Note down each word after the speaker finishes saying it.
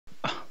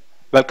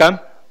Welcome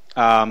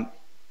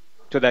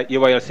to the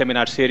UIL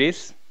seminar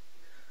series.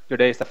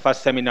 Today is the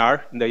first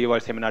seminar in the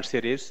UIL seminar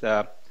series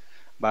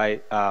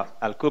by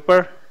Al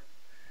Cooper.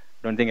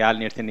 Don't think Al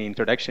needs any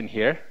introduction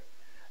here.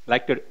 I'd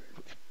like to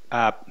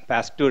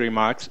pass two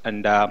remarks.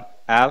 And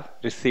Al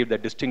received the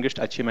Distinguished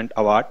Achievement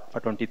Award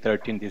for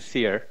 2013 this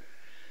year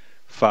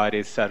for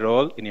his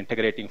role in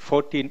integrating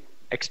 14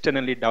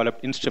 externally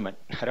developed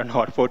instruments. I don't know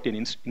what 14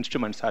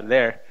 instruments are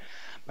there,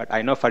 but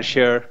I know for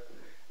sure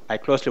I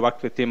closely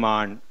worked with him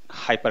on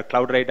hyper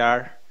cloud radar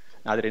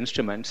and other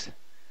instruments.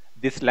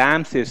 This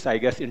LAMS is, I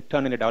guess,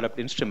 internally developed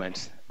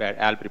instruments where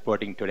Al will be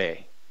reporting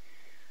today.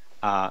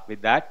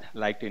 With that, I'd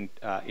like to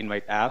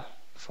invite Al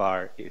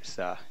for his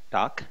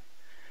talk.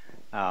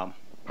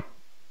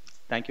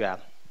 Thank you, Al.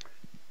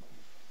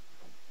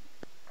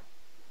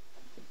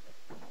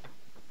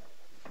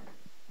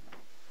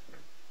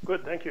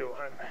 Good, thank you.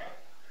 I'm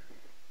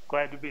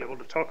glad to be able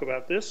to talk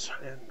about this,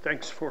 and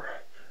thanks for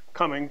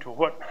coming to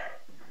what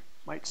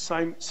might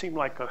seem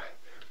like a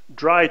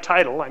dry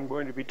title. I'm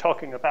going to be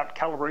talking about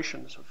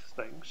calibrations of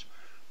things,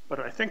 but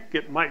I think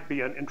it might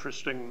be an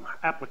interesting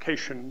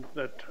application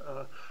that,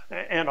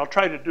 and I'll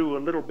try to do a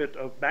little bit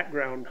of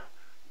background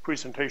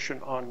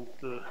presentation on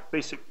the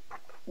basic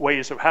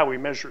ways of how we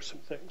measure some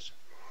things.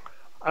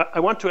 I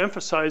want to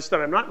emphasize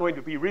that I'm not going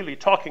to be really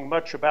talking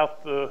much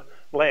about the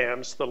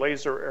LAMS, the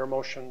Laser Air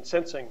Motion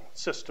Sensing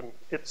System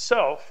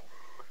itself.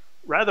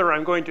 Rather,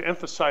 I'm going to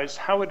emphasize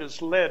how it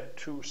has led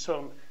to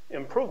some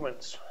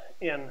improvements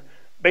in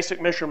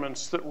basic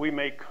measurements that we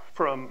make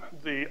from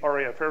the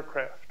RAF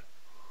aircraft.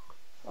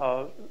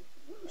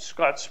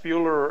 Scott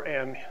Spuler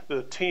and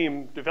the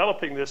team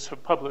developing this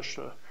have published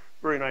a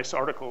very nice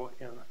article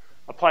in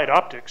Applied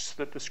Optics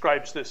that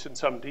describes this in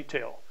some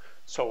detail.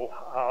 So,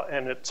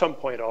 and at some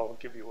point I'll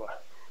give you a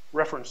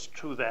reference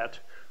to that.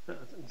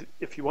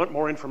 If you want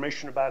more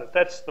information about it,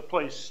 that's the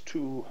place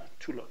to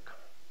look.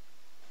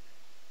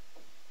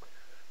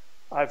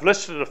 I've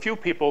listed a few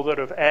people that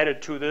have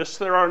added to this.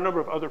 There are a number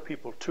of other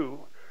people too.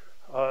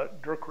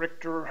 Dirk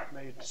Richter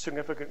made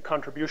significant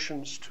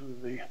contributions to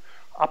the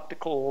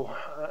optical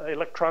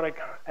electronic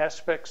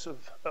aspects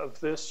of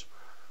this.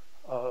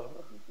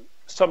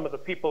 Some of the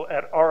people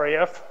at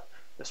RAF,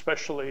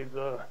 especially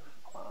the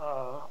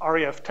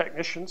RAF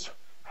technicians,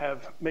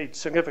 have made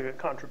significant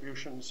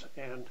contributions,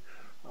 and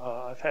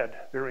I've had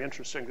very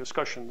interesting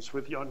discussions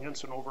with Jan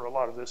Jensen over a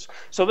lot of this.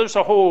 So there's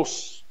a whole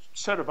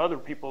set of other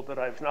people that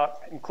I've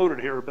not included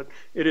here, but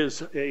it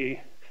is an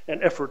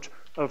effort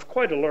of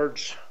quite a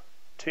large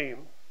team.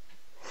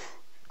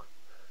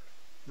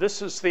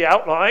 This is the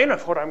outline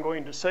of what I'm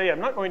going to say.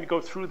 I'm not going to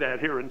go through that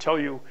here and tell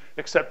you,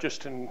 except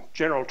just in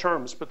general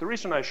terms, but the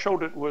reason I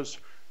showed it was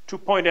to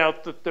point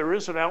out that there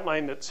is an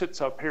outline that sits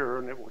up here,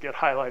 and it will get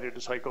highlighted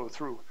as I go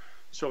through.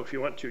 So if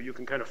you want to, you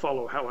can kind of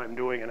follow how I'm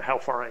doing and how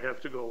far I have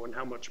to go and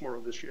how much more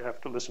of this you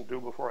have to listen to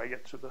before I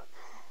get to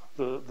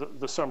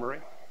the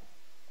summary.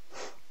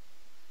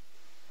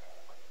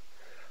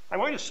 I'm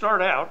going to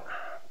start out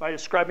by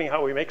describing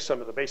how we make some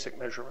of the basic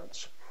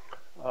measurements,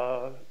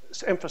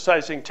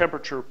 emphasizing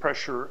temperature,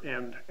 pressure,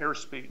 and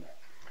airspeed.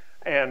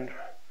 And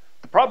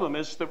the problem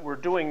is that we're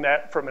doing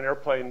that from an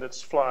airplane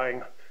that's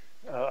flying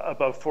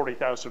above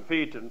 40,000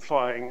 feet and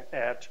flying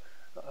at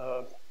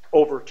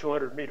over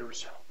 200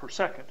 meters per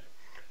second.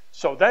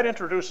 So that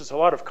introduces a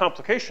lot of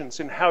complications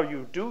in how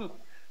you do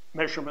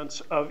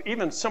measurements of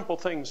even simple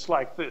things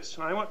like this.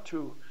 And I want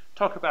to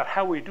talk about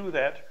how we do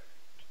that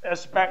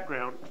as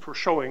background for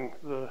showing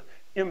the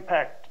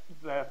impact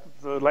that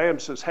the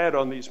LAMS has had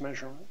on these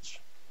measurements.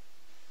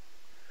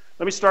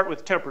 Let me start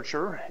with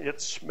temperature.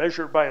 It's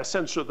measured by a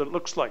sensor that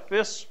looks like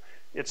this.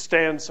 It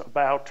stands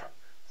about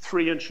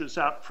 3 inches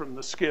out from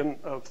the skin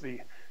of the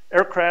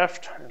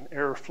aircraft, and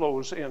air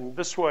flows in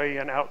this way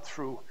and out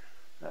through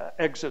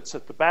exits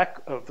at the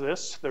back of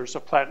this. There's a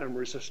platinum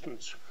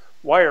resistance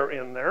wire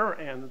in there,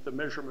 and the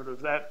measurement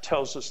of that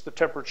tells us the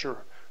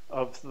temperature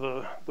of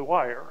the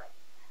wire.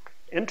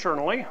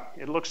 Internally,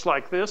 it looks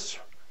like this.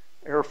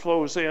 Air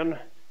flows in,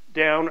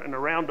 down and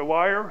around the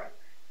wire,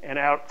 and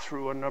out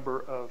through a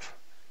number of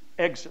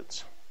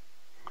exits.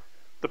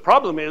 The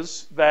problem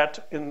is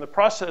that in the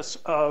process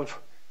of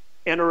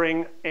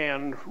entering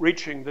and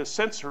reaching this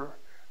sensor,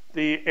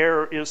 the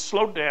air is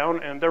slowed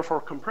down and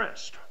therefore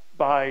compressed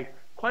by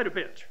quite a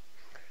bit.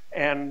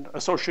 And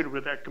associated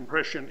with that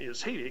compression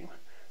is heating.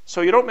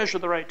 So you don't measure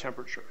the right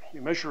temperature.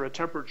 You measure a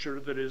temperature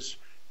that is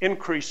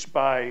increased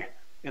by,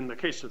 in the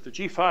case of the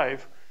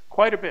G5,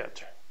 quite a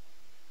bit.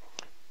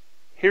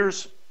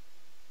 Here's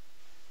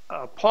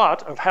a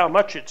plot of how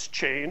much it's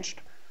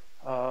changed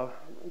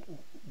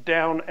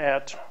down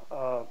at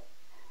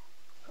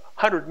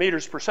 100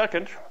 meters per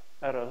second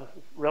at a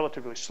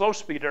relatively slow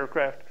speed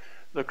aircraft.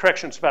 The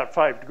correction's about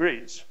 5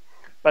 degrees.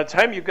 By the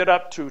time you get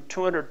up to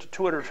 200 to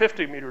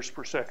 250 meters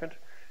per second,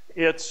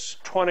 it's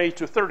 20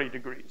 to 30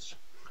 degrees.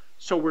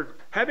 So we're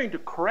having to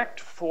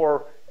correct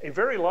for a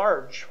very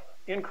large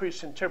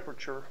increase in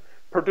temperature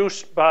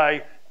produced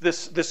by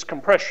this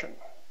compression.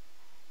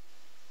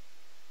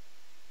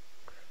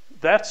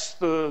 That's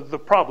the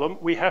problem.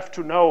 We have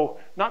to know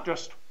not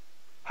just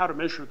how to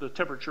measure the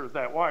temperature of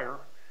that wire,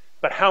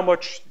 but how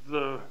much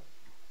the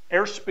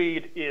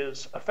airspeed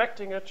is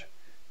affecting it,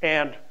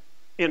 and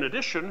in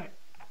addition,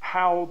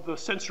 how the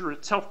sensor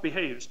itself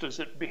behaves. Does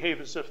it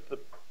behave as if the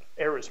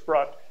air is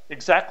brought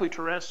exactly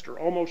to rest or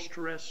almost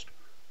to rest?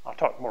 I'll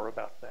talk more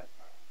about that.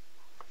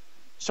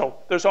 So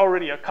there's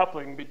already a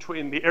coupling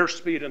between the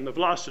airspeed and the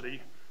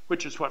velocity,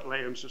 which is what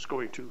LAMS is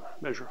going to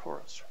measure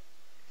for us.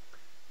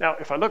 Now,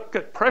 if I look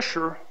at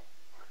pressure,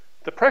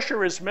 the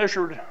pressure is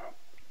measured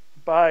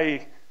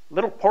by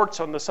little ports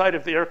on the side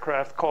of the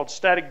aircraft called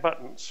static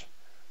buttons.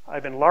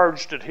 I've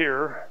enlarged it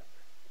here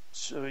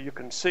so you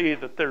can see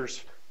that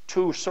there's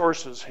two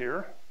sources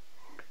here,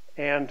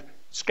 and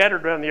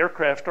scattered around the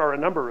aircraft are a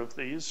number of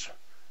these.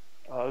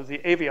 The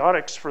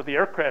avionics for the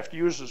aircraft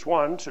uses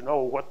one to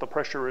know what the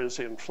pressure is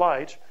in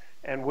flight,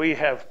 and we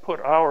have put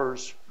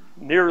ours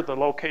near the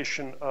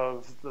location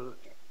of the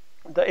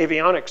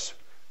avionics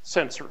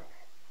sensor.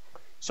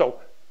 So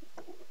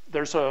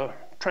there's a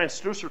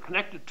transducer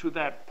connected to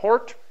that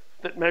port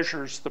that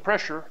measures the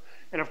pressure,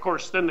 and of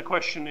course then the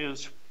question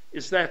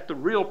is that the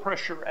real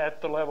pressure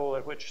at the level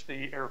at which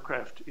the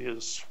aircraft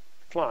is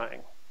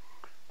flying?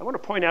 I want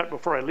to point out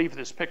before I leave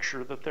this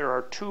picture that there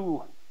are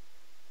two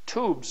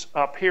tubes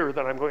up here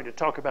that I'm going to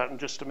talk about in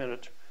just a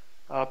minute,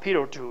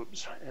 pitot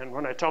tubes. And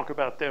when I talk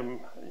about them,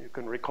 you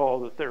can recall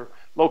that they're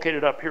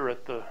located up here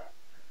at the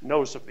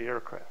nose of the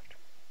aircraft.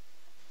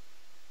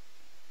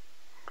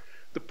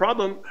 The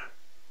problem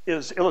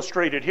is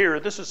illustrated here.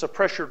 This is a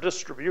pressure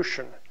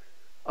distribution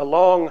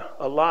along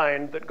a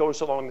line that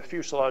goes along the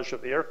fuselage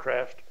of the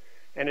aircraft,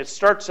 and it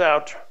starts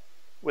out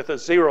with a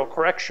zero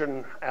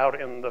correction out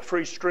in the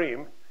free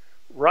stream,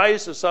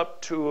 rises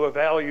up to a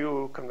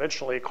value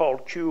conventionally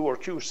called Q or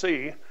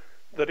QC,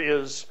 that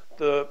is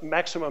the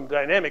maximum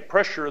dynamic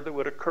pressure that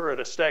would occur at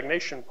a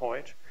stagnation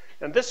point.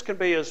 And this can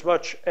be as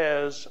much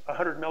as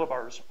 100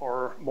 millibars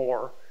or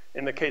more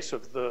in the case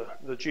of the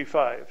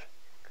G5.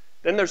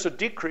 Then there's a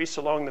decrease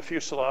along the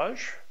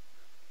fuselage,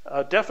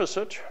 a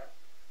deficit,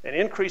 an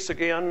increase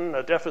again,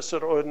 a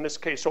deficit, or in this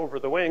case over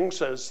the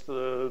wings as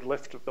the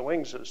lift of the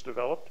wings is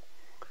developed.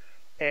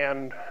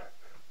 And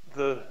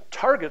the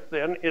target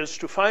then is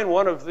to find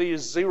one of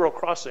these zero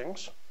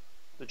crossings.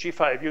 The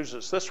G5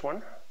 uses this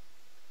one,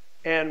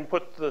 and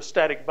put the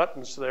static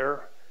buttons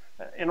there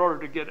in order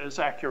to get as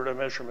accurate a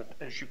measurement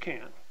as you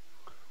can.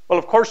 Well,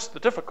 of course, the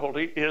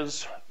difficulty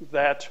is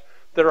that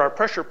there are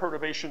pressure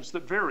perturbations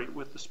that vary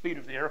with the speed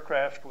of the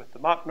aircraft, with the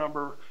Mach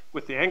number,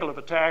 with the angle of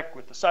attack,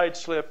 with the side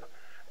slip,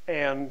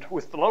 and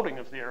with the loading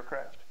of the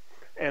aircraft.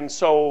 And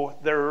so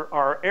there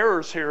are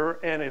errors here,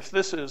 and if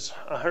this is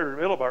 100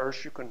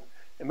 millibars, you can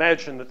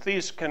imagine that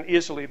these can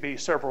easily be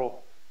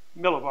several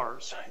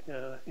millibars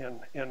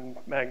in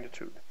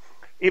magnitude,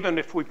 even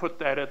if we put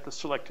that at the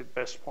selected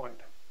best point.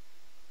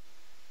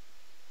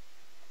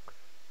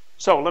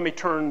 So let me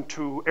turn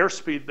to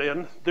airspeed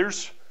then.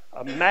 There's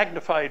a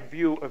magnified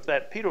view of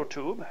that pitot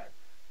tube.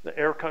 The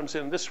air comes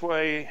in this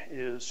way,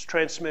 is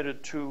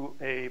transmitted to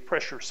a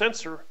pressure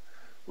sensor.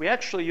 We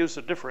actually use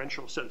a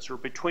differential sensor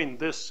between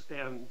this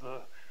and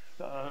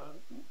the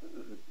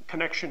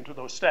connection to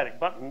those static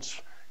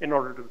buttons in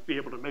order to be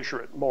able to measure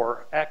it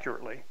more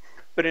accurately.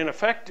 But in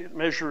effect, it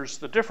measures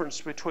the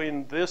difference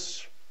between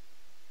this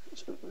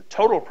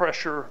total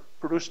pressure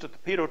produced at the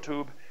pitot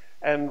tube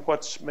and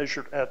what's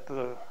measured at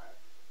the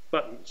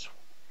buttons.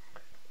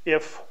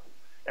 If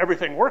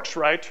everything works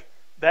right,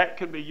 that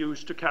can be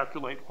used to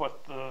calculate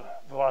what the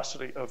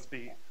velocity of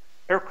the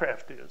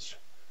aircraft is.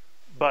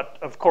 But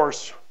of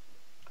course,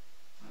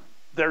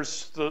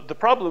 there's the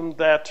problem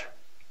that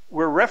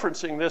we're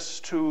referencing this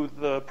to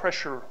the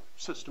pressure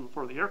system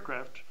for the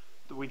aircraft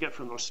that we get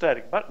from those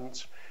static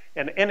buttons,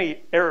 and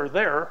any error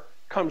there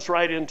comes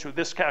right into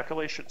this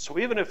calculation. So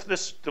even if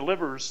this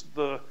delivers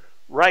the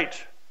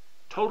right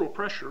total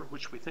pressure,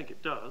 which we think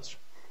it does,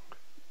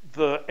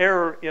 the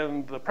error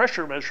in the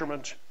pressure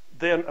measurement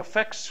then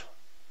affects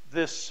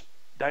this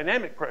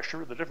dynamic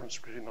pressure, the difference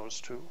between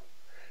those two,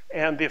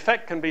 and the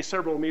effect can be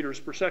several meters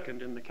per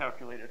second in the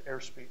calculated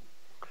airspeed.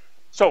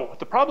 So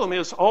the problem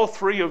is all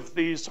three of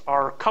these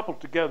are coupled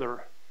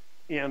together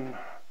in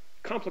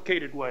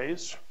complicated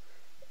ways,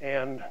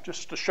 and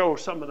just to show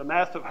some of the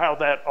math of how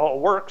that all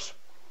works,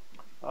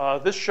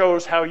 this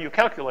shows how you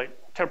calculate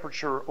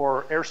temperature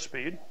or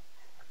airspeed.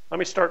 Let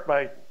me start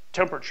by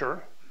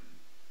temperature.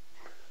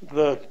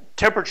 The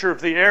temperature of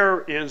the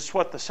air is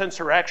what the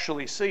sensor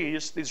actually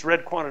sees. These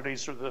red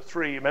quantities are the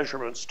three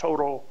measurements: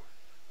 total,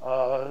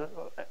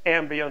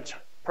 ambient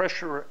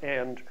pressure,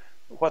 and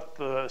what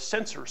the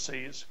sensor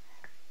sees.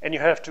 And you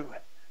have to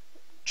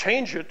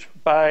change it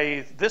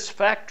by this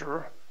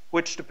factor,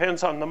 which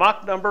depends on the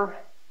Mach number,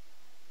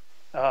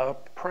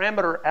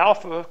 parameter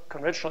alpha,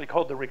 conventionally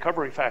called the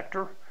recovery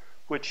factor,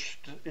 which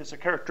is a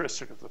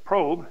characteristic of the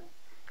probe,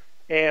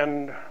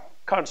 and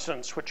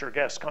constants, which are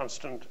gas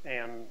constant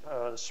and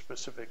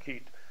specific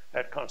heat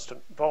at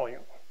constant volume.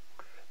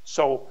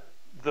 So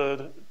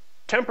the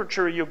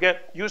temperature you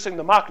get using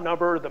the Mach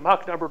number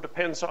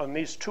depends on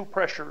these two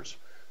pressures.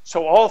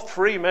 So all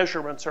three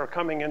measurements are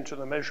coming into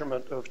the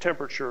measurement of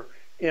temperature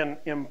in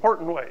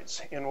important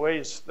ways, in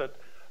ways that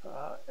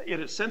it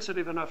is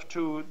sensitive enough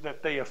to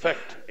that they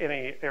affect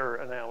any error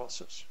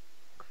analysis.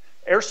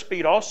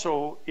 Airspeed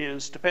also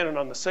is dependent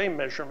on the same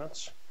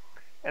measurements.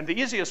 And the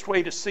easiest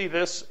way to see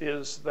this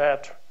is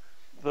that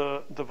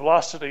the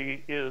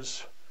velocity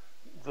is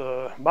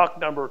the Mach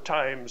number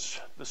times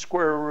the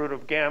square root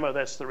of gamma,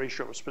 that's the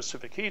ratio of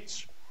specific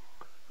heats,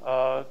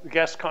 the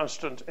gas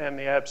constant, and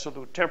the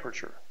absolute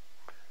temperature.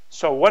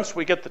 So once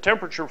we get the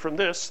temperature from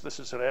this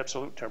is an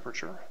absolute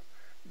temperature,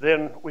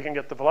 then we can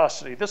get the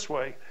velocity this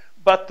way.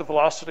 But the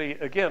velocity,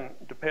 again,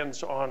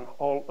 depends on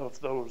all of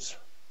those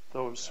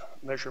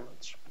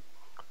measurements.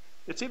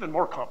 It's even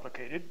more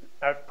complicated.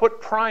 I've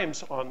put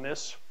primes on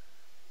this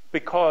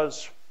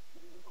because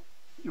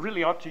you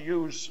really ought to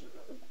use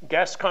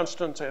gas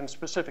constants and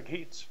specific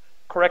heats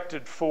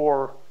corrected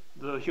for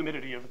the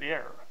humidity of the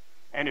air.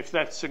 And if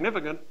that's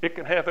significant, it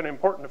can have an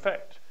important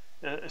effect,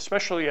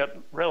 especially at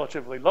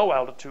relatively low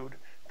altitude.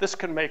 This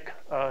can make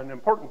an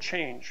important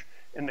change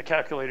in the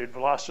calculated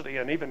velocity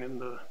and even in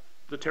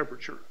the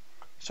temperature.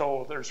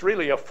 So there's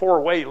really a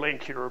four-way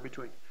link here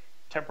between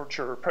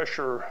temperature,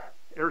 pressure,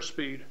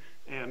 airspeed,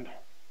 and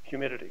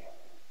humidity.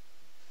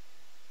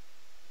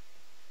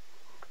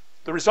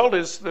 The result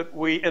is that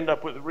we end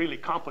up with a really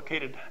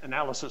complicated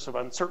analysis of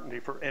uncertainty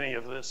for any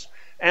of this,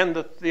 and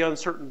that the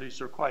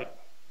uncertainties are quite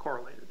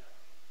correlated.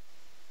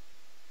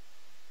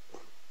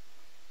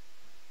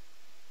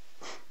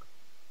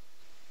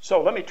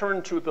 So let me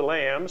turn to the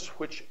LAMs,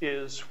 which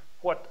is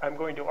what I'm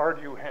going to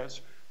argue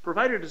has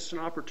provided us an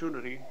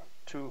opportunity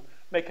to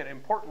make an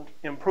important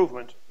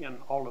improvement in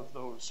all of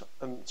those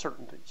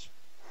uncertainties.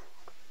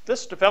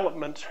 This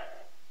development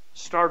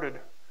started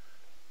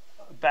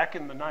back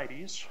in the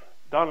 90s.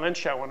 Don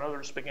Lenschow and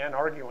others began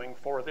arguing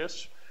for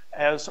this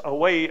as a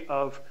way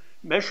of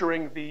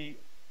measuring the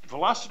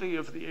velocity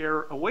of the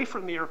air away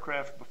from the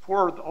aircraft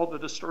before all the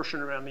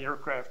distortion around the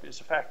aircraft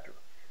is a factor.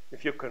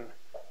 If you can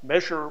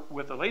measure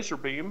with a laser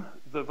beam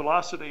the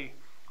velocity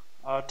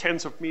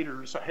tens of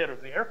meters ahead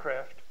of the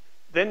aircraft,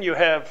 then you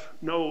have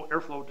no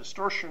airflow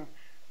distortion,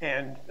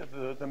 and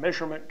the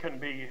measurement can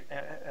be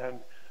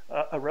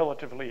a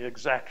relatively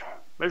exact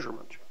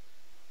measurement.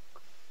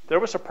 There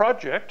was a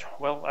project,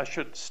 well, I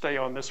should stay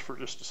on this for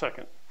just a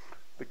second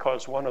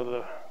because one of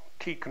the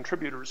key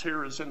contributors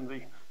here is in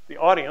the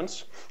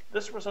audience.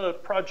 This was a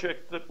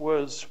project that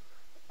was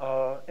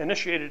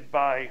initiated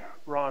by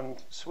Ron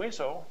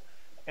Suizo,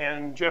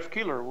 and Jeff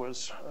Keeler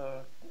was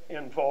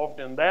involved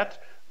in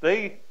that.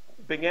 They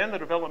began the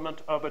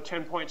development of a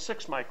 10.6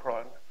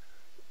 micron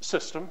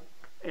system,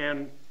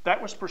 and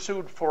that was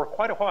pursued for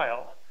quite a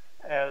while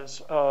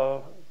as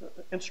an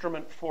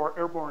instrument for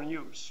airborne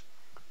use.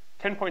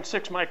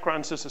 10.6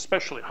 microns is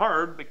especially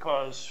hard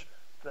because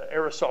the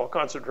aerosol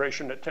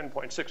concentration at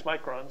 10.6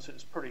 microns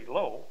is pretty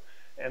low.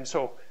 And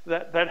so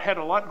that had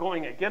a lot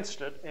going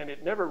against it, and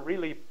it never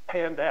really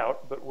panned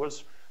out, but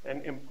was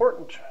an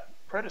important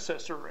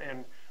predecessor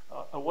and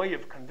a way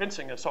of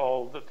convincing us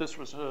all that this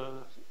was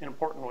an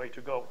important way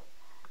to go.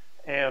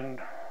 And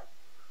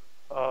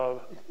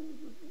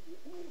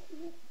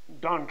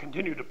Don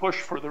continued to push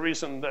for the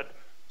reason that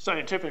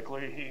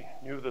scientifically he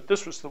knew that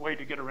this was the way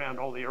to get around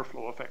all the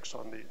airflow effects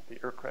on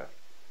the aircraft.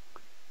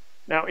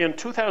 Now in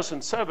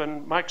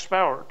 2007, Mike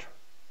Spowert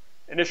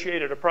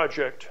initiated a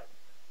project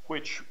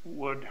which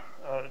would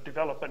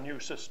develop a new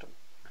system.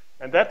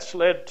 And that's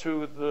led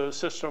to the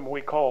system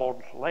we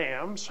called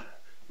LAMS,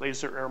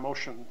 Laser Air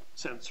Motion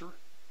Sensor.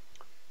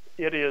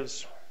 It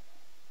is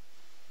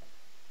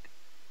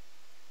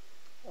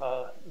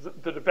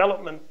the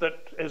development that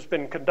has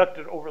been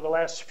conducted over the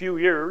last few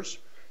years.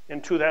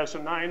 In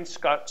 2009,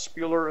 Scott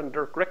Spuler and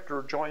Dirk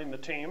Richter joined the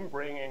team,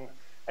 bringing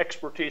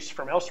expertise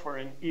from elsewhere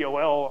in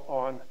EOL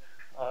on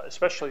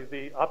especially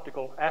the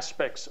optical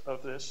aspects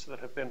of this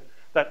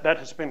that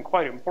has been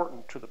quite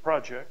important to the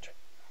project.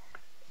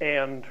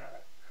 And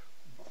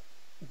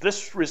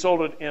this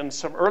resulted in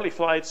some early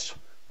flights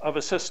of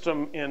a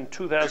system in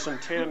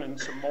 2010 and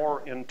some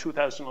more in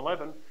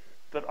 2011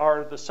 that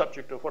are the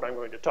subject of what I'm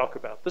going to talk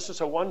about. This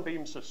is a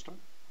one-beam system.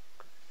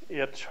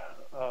 It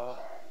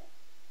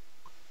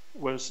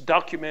was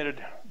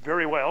documented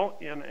very well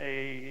in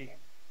a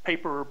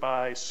paper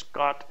by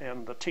Scott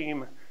and the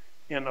team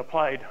in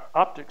Applied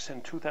Optics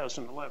in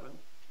 2011.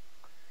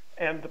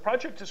 And the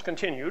project has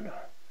continued.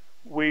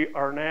 We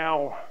are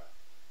now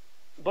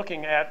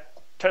looking at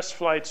test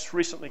flights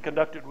recently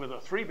conducted with a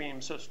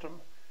 3-beam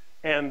system,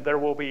 and there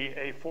will be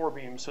a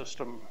 4-beam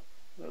system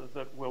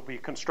that will be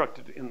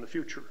constructed in the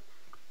future,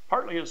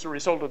 partly as a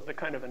result of the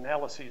kind of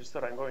analyses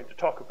that I'm going to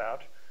talk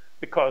about,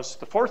 because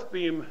the 4th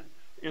beam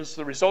is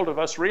the result of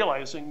us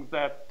realizing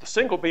that the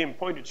single beam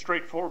pointed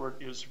straight forward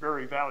is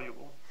very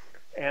valuable,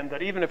 and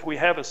that even if we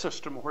have a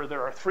system where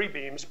there are 3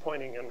 beams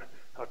pointing in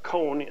a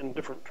cone in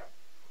different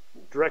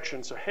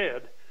directions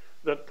ahead,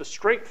 that the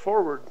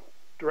straightforward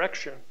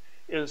direction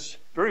is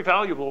very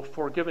valuable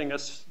for giving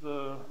us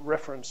the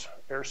reference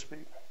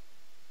airspeed.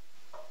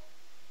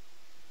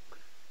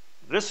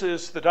 This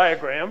is the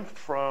diagram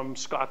from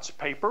Scott's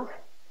paper.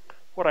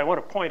 what I want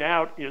to point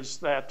out is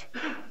that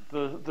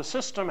the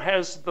system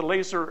has the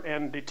laser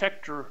and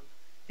detector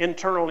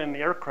internal in the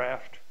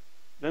aircraft.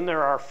 Then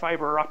there are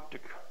fiber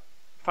optic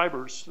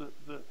fibers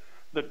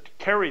that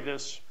carry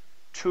this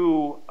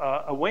to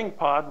a wing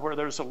pod where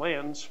there's a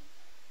lens,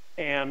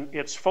 and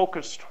it's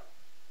focused.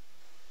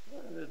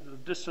 The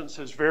distance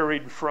has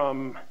varied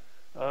from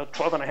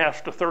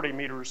 12.5 to 30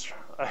 meters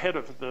ahead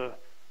of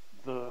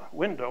the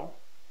window.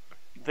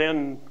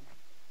 Then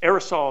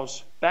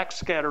aerosols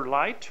backscatter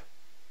light.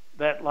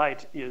 That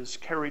light is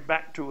carried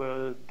back to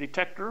a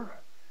detector,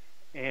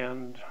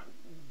 and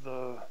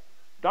the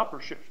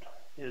Doppler shift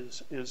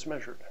is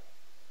measured.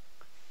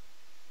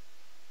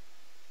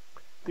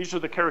 These are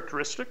the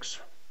characteristics.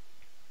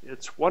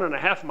 It's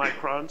 1.5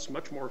 microns,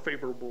 much more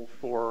favorable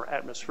for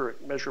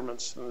atmospheric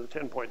measurements than the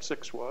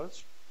 10.6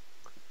 was.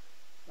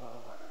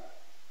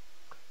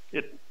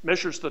 It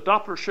measures the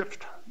Doppler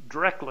shift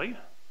directly.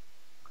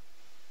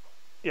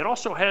 It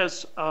also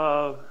has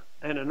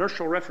an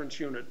inertial reference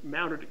unit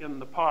mounted in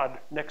the pod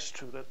next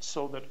to it,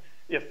 so that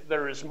if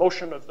there is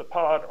motion of the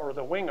pod or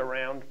the wing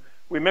around,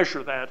 we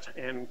measure that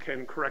and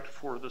can correct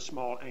for the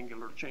small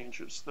angular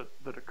changes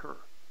that occur.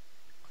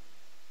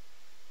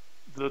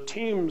 The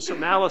team's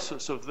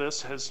analysis of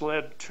this has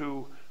led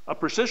to a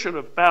precision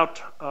of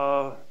about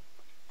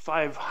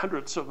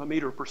 0.05 of a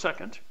meter per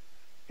second,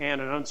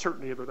 and an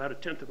uncertainty of about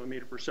 1/10 of a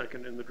meter per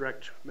second in the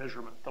direct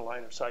measurement, the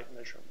line of sight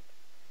measurement.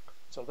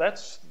 So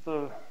that's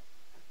the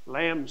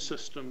LAM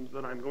system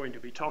that I'm going to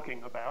be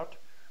talking about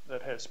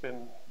that has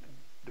been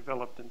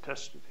developed and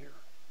tested here.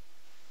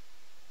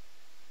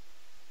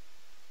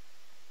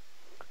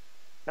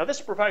 Now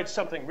this provides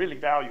something really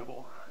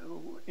valuable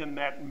in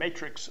that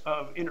matrix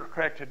of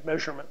interconnected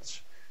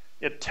measurements.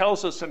 It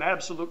tells us an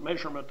absolute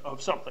measurement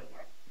of something.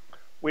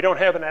 We don't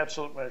have an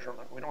absolute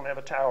measurement. We don't have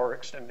a tower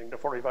extending to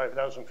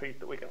 45,000 feet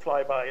that we can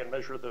fly by and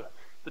measure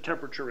the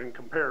temperature and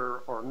compare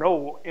or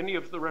know any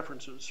of the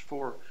references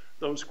for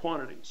those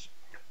quantities.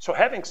 So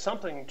having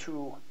something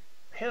to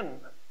pin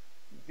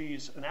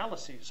these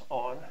analyses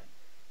on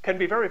can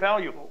be very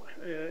valuable.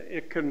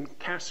 It can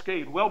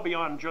cascade well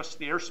beyond just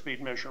the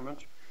airspeed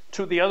measurement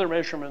to the other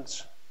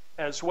measurements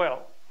as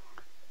well.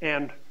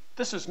 And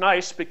this is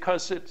nice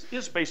because it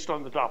is based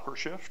on the Doppler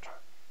shift.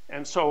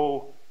 And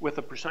so with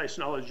a precise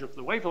knowledge of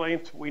the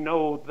wavelength, we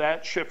know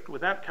that shift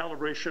without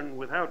calibration,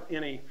 without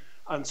any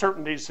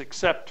uncertainties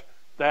except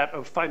that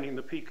of finding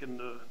the peak in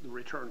the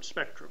return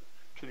spectrum.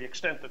 To the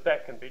extent that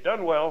that can be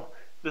done well,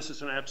 this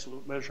is an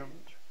absolute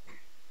measurement.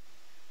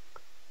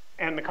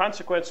 And the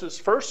consequences,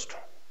 first,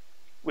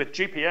 with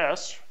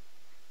GPS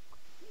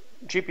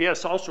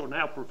also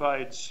now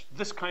provides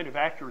this kind of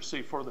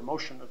accuracy for the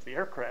motion of the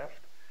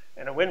aircraft.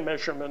 And a wind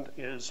measurement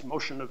is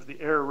motion of the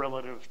air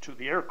relative to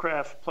the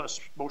aircraft plus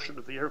motion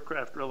of the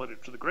aircraft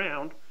relative to the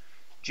ground.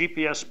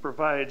 GPS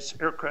provides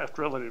aircraft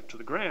relative to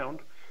the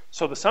ground.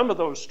 So the sum of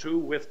those two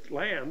with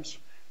LAMs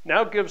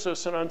now gives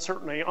us an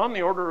uncertainty on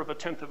the order of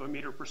 1/10 of a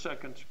meter per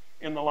second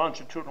in the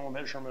longitudinal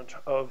measurement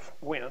of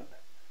wind.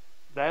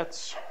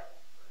 That's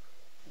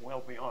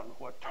well beyond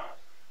what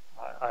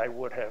I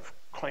would have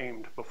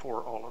claimed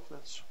before all of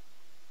this.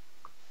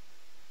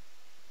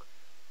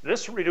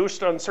 This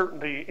reduced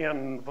uncertainty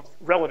in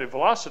relative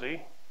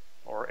velocity,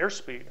 or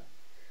airspeed,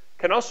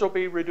 can also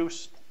be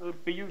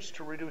used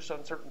to reduce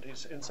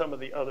uncertainties in some of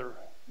the other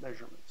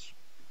measurements.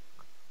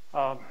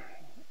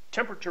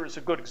 Temperature is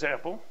a good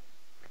example.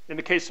 In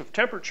the case of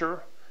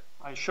temperature,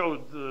 I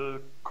showed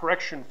the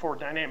correction for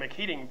dynamic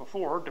heating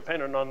before,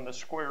 dependent on the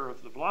square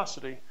of the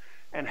velocity,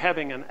 and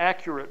having an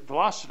accurate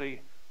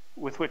velocity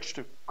with which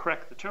to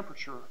correct the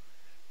temperature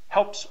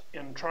helps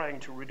in trying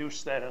to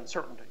reduce that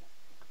uncertainty.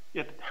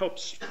 It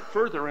helps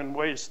further in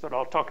ways that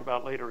I'll talk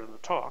about later in the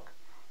talk,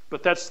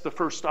 but that's the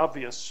first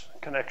obvious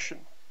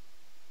connection.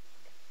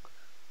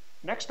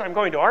 Next, I'm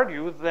going to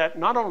argue that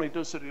not only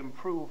does it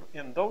improve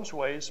in those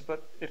ways,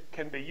 but it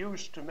can be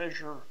used to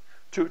measure,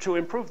 to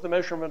improve the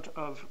measurement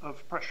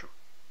of pressure.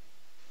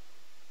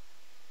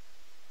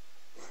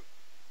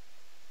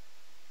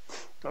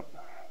 Oh.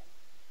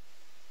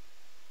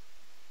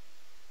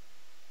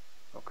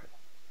 Okay.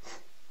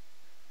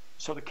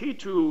 So the key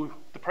to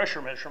the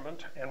pressure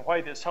measurement and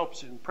why this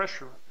helps in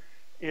pressure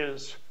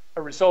is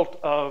a result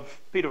of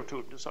pitot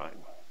tube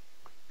design.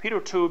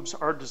 Pitot tubes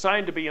are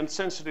designed to be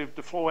insensitive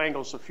to flow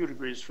angles a few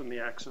degrees from the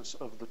axis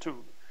of the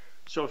tube.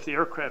 So if the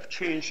aircraft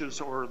changes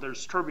or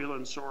there's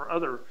turbulence or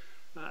other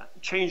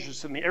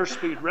changes in the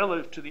airspeed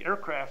relative to the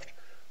aircraft,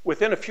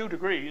 within a few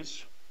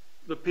degrees,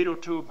 the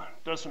pitot tube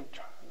doesn't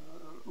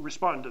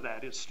respond to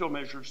that. It still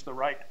measures the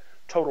right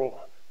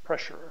total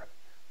pressure.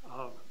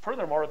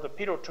 Furthermore, the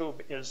pitot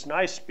tube is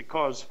nice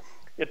because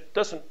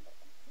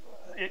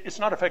it's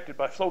not affected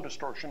by flow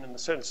distortion in the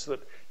sense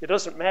that it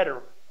doesn't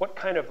matter what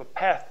kind of a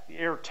path the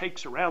air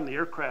takes around the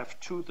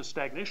aircraft to the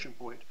stagnation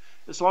point,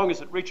 as long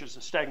as it reaches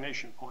the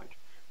stagnation point.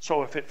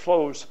 So if it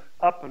flows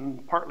up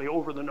and partly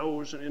over the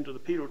nose and into the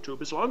pitot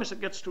tube, as long as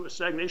it gets to a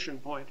stagnation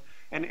point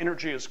and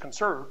energy is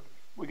conserved,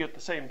 we get the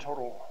same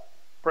total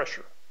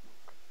pressure.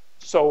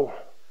 So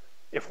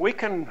if we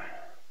can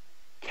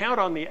count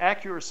on the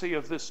accuracy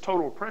of this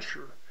total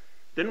pressure,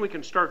 then we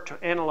can start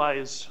to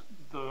analyze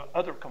the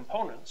other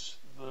components,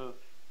 the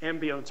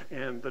ambient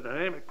and the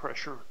dynamic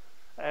pressure,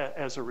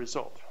 as a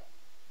result.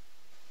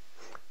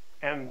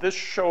 And this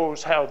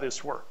shows how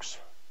this works.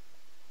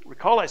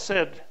 Recall I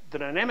said the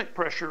dynamic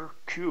pressure,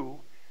 Q,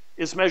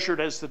 is measured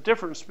as the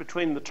difference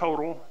between the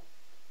total,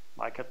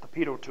 like at the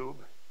pitot tube,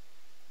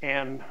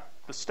 and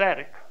the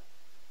static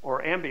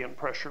or ambient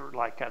pressure,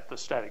 like at the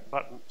static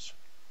buttons.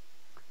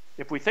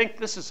 If we think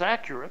this is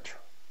accurate,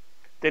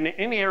 then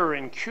any error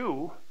in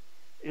Q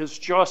is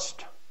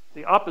just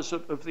the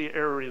opposite of the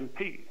error in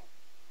P.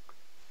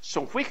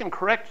 So if we can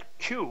correct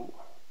Q,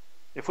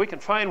 if we can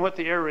find what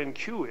the error in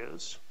Q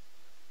is,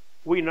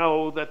 we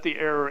know that the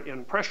error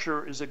in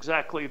pressure is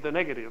exactly the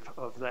negative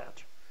of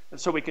that. And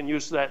so we can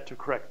use that to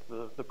correct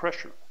the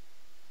pressure.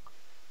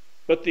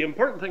 But the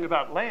important thing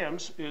about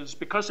lambs is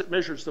because it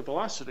measures the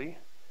velocity,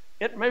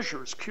 it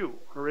measures Q,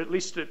 or at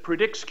least it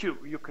predicts Q.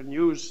 You can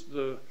use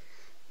the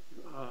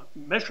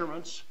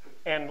measurements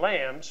and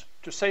lambs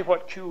to say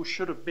what Q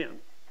should have been.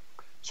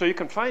 So you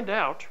can find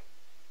out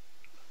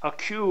a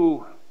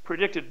Q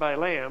predicted by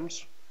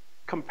lambs,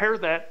 compare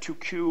that to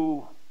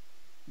Q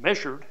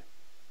measured,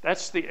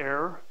 that's the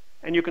error,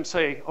 and you can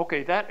say,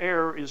 okay, that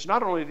error is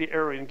not only the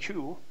error in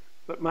Q,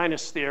 but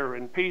minus the error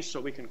in P, so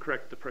we can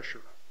correct the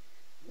pressure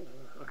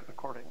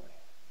accordingly.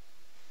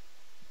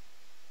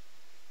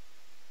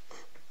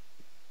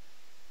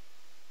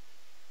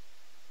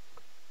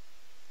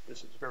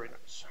 This is very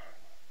nice.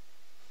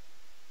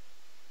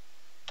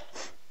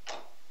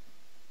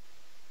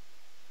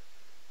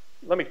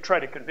 Let me try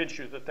to convince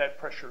you that that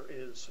pressure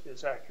is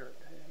accurate.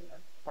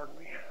 Pardon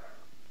me.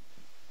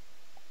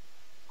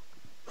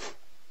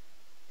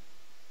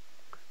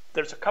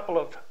 There's a couple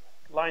of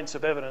lines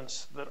of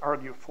evidence that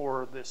argue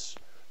for this,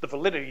 the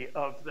validity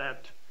of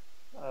that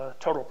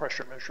total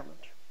pressure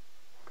measurement.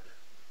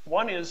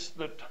 One is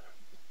that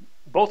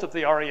both of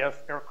the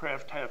RAF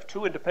aircraft have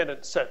two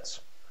independent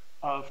sets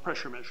of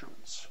pressure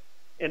measurements.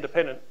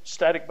 Independent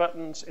static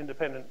buttons,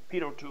 independent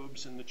pitot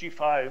tubes. In the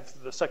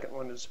G5, the second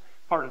one is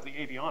part of the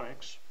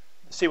avionics.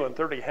 The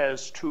C-130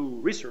 has two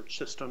research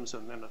systems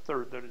and then a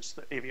third that is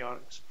the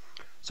avionics.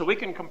 So we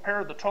can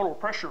compare the total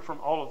pressure from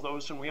all of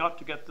those, and we ought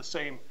to get the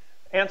same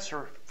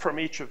answer from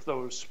each of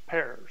those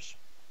pairs.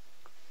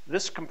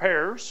 This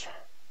compares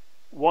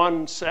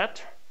one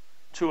set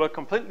to a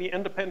completely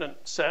independent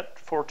set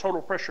for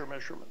total pressure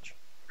measurement.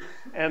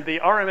 And the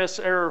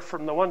RMS error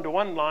from the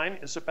one-to-one line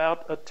is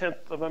about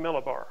 1/10 of a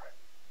millibar.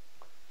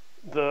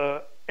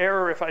 The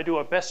error, if I do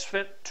a best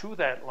fit to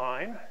that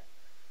line,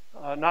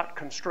 not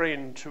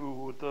constrained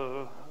to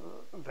the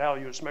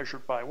values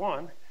measured by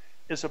one,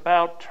 is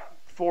about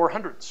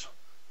 4/100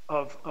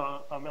 of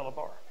a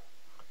millibar.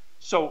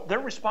 So they're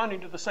responding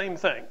to the same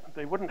thing.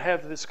 They wouldn't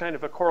have this kind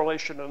of a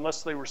correlation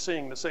unless they were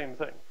seeing the same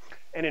thing.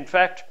 And in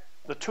fact,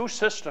 the two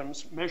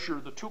systems measure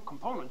the two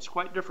components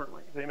quite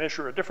differently. They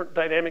measure a different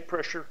dynamic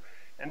pressure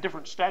and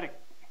different static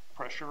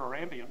pressure or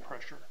ambient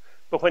pressure.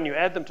 But when you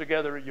add them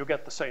together, you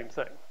get the same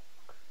thing.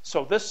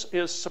 So this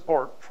is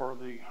support for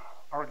the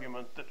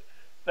argument that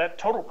that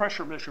total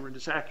pressure measurement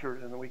is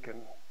accurate and that we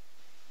can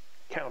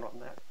count on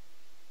that.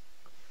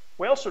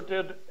 We also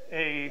did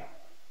a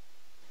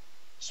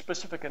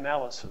specific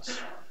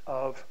analysis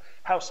of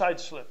how side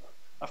slip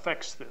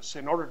affects this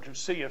in order to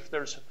see if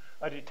there's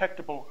a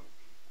detectable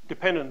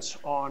dependence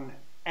on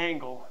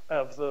angle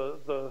of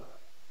the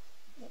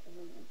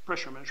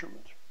pressure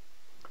measurement.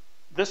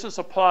 This is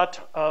a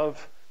plot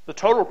of the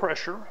total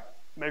pressure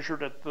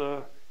measured at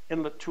the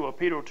inlet to a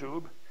pitot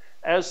tube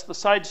as the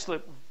side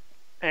slip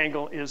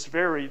angle is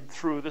varied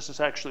through, this is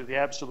actually the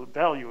absolute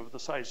value of the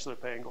side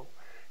slip angle,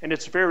 and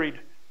it's varied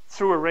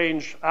through a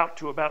range out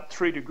to about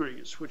 3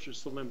 degrees, which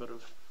is the limit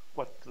of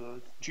what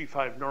the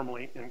G5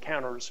 normally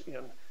encounters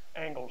in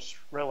angles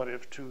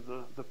relative to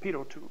the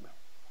pitot tube.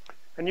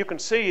 And you can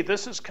see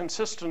this is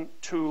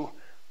consistent to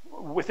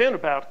within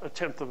about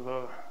 1/10 of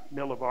a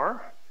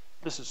millibar.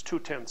 This is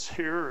 2/10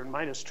 here and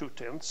minus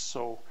 2/10,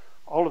 so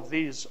all of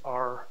these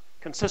are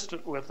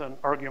consistent with an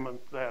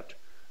argument that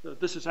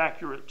this is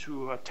accurate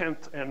to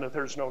 1/10 and that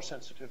there's no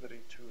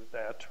sensitivity to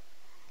that.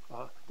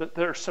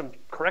 There are some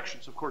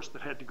corrections, of course,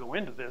 that had to go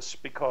into this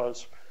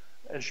because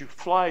as you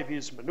fly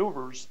these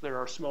maneuvers, there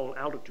are small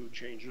altitude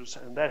changes,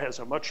 and that has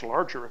a much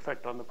larger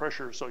effect on the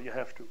pressure, so you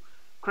have to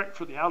correct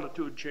for the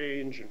altitude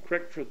change and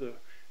correct for the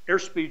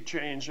airspeed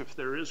change if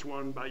there is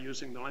one by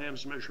using the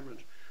Lamb's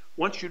measurement.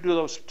 Once you do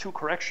those two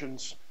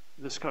corrections,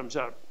 this comes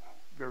out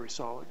very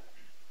solid.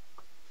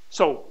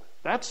 So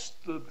that's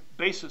the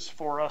basis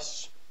for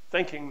us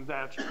thinking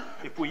that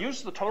if we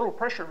use the total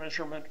pressure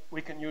measurement,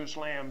 we can use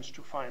Lamb's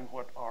to find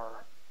what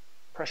our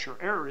pressure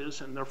error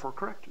is and therefore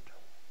correct it.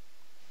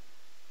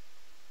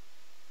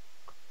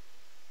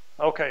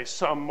 Okay,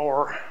 some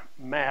more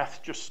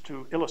math just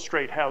to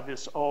illustrate how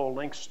this all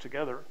links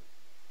together.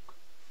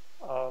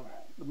 The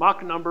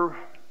Mach number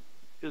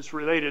is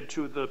related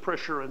to the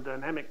pressure and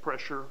dynamic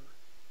pressure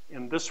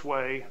in this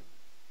way,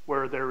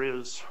 where there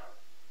is,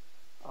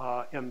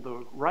 in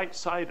the right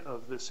side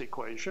of this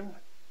equation,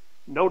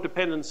 No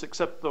dependence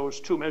except those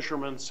two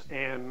measurements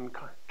and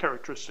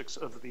characteristics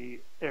of the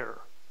air.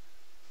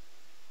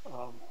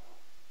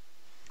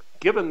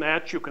 Given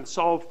that, you can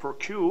solve for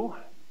Q,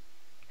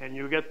 and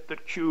you get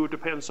that Q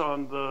depends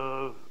on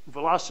the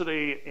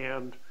velocity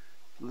and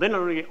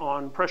linearly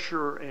on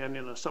pressure, and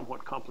in a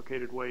somewhat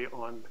complicated way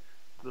on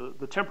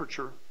the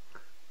temperature.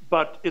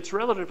 But it's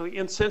relatively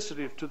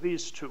insensitive to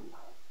these two.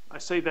 I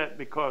say that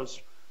because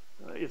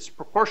it's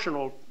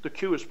proportional, the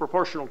Q is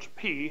proportional to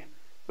P,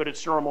 but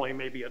it's normally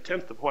maybe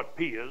 1/10 of what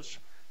P is.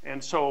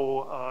 And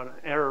so an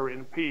error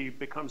in P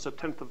becomes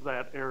 1/10 of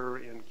that error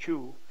in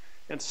Q.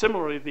 And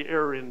similarly, the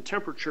error in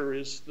temperature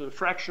is the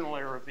fractional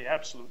error of the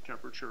absolute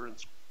temperature.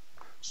 And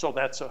so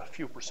that's a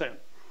few percent.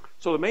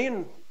 So the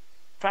main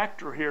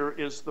factor here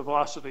is the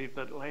velocity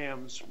that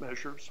LAMS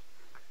measures.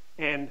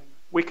 And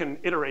we can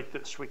iterate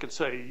this. We could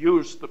say,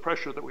 use the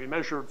pressure that we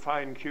measured,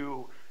 find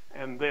Q,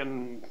 and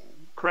then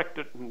correct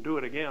it and do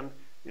it again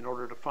in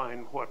order to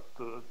find what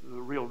the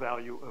real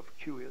value of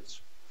Q is.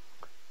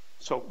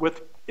 So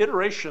with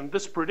iteration,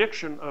 this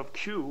prediction of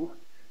Q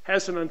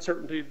has an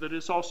uncertainty that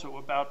is also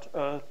about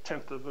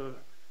 1/10 of a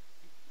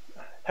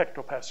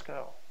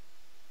hectopascal.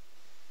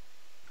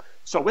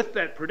 So with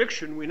that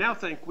prediction, we now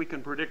think we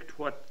can predict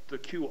what the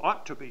Q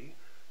ought to be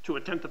to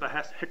 1/10 of a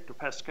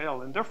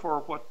hectopascal, and therefore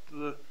what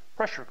the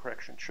pressure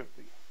correction should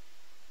be.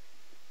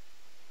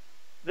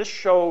 This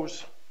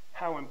shows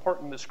how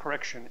important this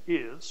correction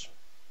is.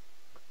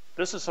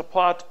 This is a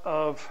plot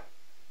of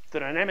the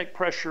dynamic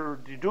pressure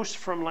deduced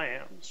from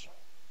LAMS,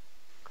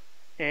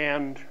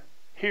 and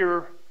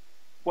here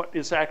what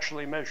is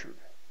actually measured.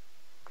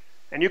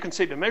 And you can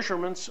see the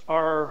measurements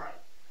are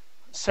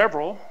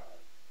several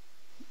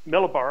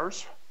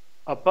millibars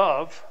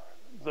above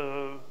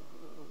the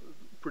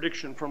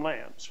prediction from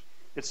LAMS.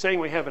 It's saying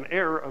we have an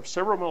error of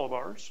several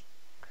millibars.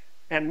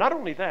 And not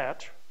only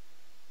that,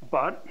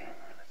 but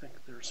I think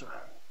there's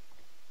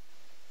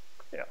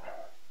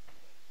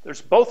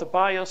there's both a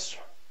bias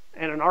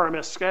and an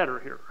RMS scatter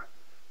here.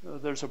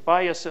 There's a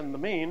bias in the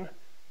mean,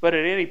 but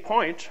at any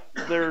point,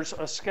 there's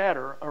a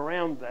scatter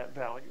around that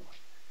value.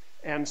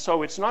 And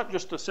so it's not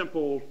just a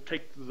simple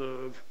take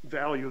the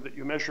value that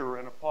you measure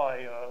and apply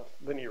a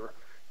linear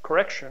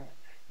correction.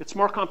 It's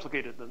more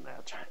complicated than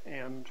that.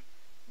 And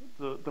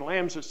the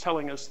LAMS is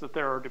telling us that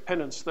there are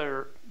dependencies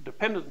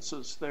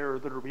there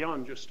that are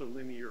beyond just a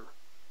linear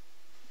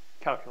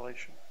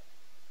calculation.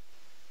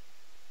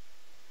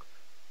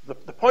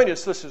 The point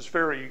is, this is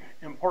very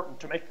important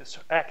to make this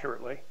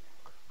accurately.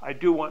 I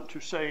do want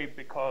to say,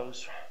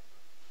 because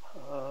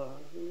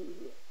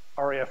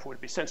RAF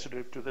would be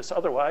sensitive to this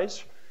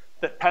otherwise,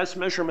 that past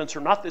measurements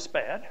are not this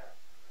bad,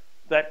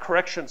 that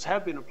corrections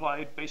have been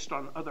applied based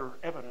on other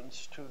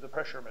evidence to the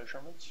pressure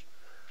measurements,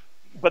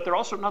 but they're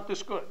also not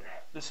this good.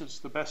 This is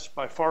the best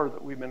by far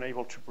that we've been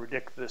able to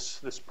predict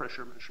this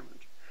pressure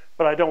measurement.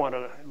 But I don't want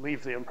to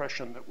leave the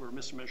impression that we're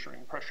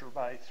mismeasuring pressure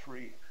by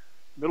 3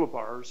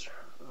 millibars.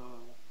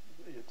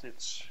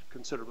 It's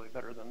considerably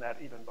better than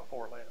that even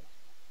before LAMS.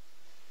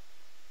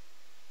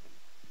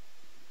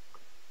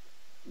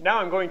 Now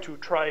I'm going to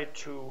try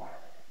to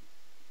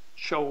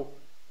show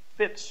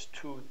fits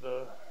to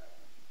the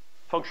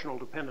functional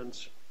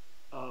dependence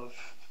of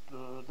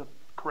the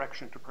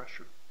correction to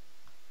pressure.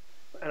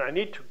 And I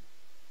need to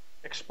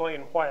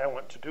explain why I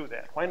want to do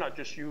that. Why not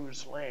just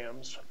use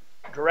LAMS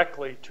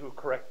directly to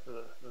correct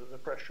the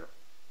pressure?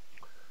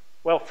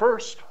 Well,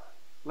 first,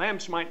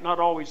 LAMS might not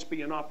always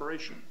be in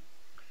operation.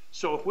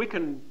 So if we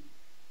can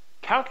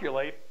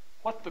calculate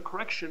what the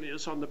correction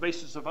is on the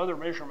basis of other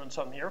measurements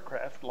on the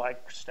aircraft,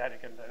 like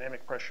static and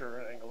dynamic pressure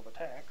and angle of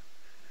attack,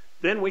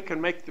 then we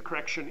can make the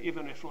correction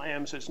even if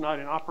LAMS is not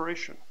in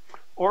operation.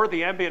 Or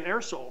the ambient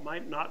aerosol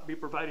might not be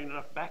providing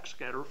enough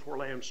backscatter for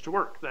LAMS to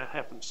work. That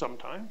happens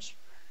sometimes.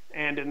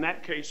 And in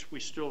that case, we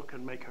still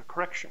can make a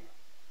correction.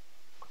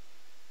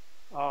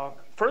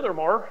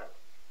 Furthermore,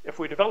 if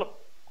we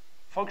develop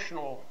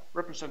functional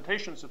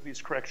representations of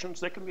these corrections,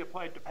 they can be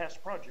applied to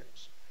past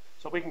projects.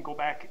 So we can go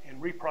back and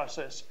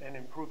reprocess and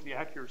improve the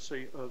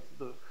accuracy of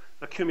the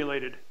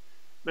accumulated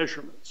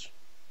measurements.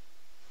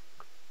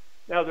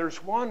 Now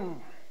there's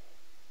one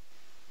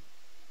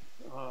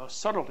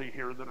subtlety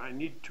here that I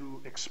need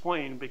to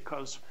explain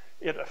because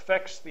it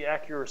affects the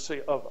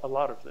accuracy of a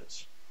lot of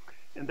this.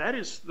 And that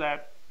is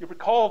that, you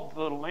recall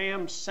the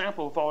LAMS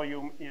sample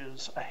volume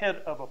is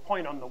ahead of a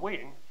point on the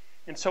wing,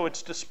 and so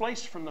it's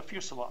displaced from the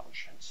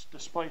fuselage. It's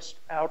displaced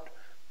out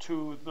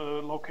to the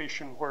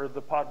location where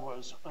the pod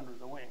was under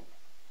the wing.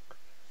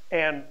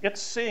 And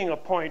it's seeing a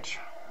point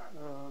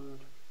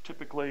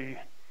typically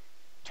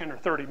 10 or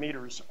 30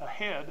 meters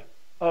ahead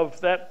of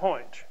that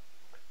point.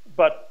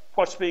 But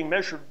what's being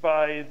measured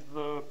by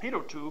the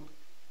pitot tube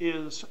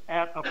is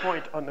at a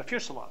point on the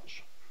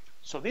fuselage.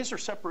 So these are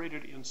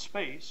separated in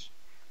space,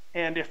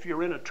 and if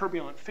you're in a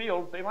turbulent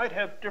field, they might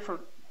have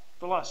different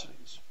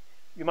velocities.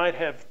 You might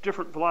have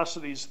different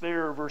velocities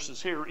there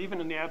versus here,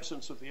 even in the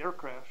absence of the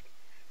aircraft,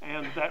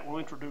 and that will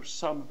introduce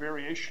some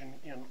variation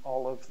in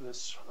all of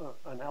this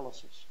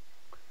analysis.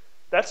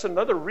 That's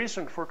another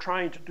reason for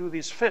trying to do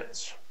these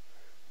fits.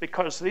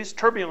 because these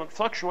turbulent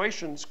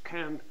fluctuations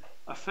can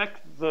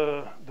affect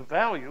the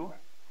value,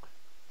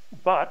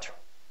 but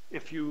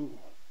if you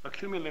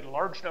accumulate a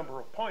large number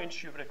of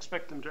points, you would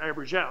expect them to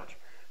average out.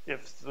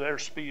 If the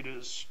airspeed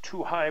is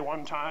too high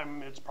one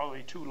time, it's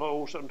probably too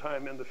low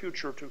sometime in the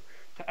future to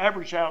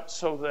average out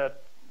so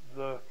that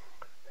the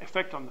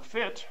effect on the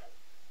fit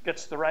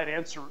gets the right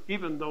answer,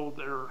 even though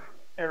there are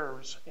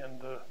errors in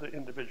the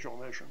individual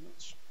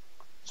measurements.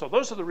 So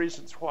those are the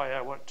reasons why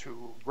I want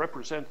to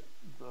represent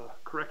the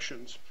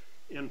corrections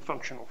in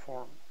functional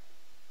form.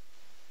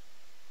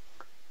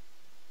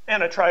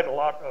 And I tried a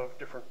lot of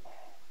different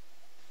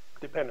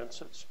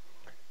dependencies.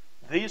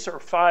 These are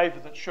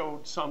 5 that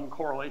showed some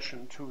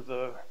correlation to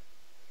the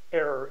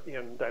error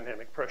in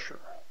dynamic pressure.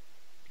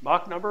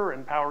 Mach number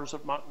and powers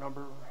of Mach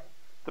number.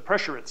 The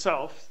pressure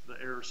itself, the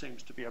error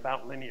seems to be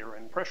about linear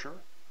in pressure.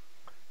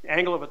 The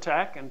angle of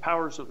attack and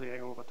powers of the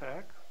angle of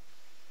attack.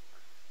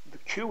 The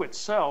Q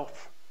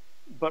itself,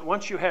 but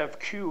once you have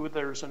Q,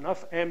 there's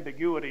enough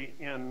ambiguity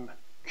in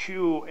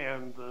Q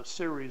and the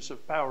series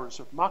of powers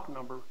of Mach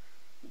number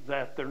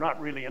that they're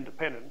not really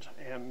independent,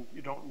 and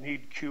you don't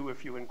need Q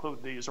if you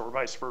include these, or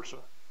vice versa.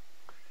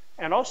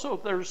 And also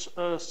there's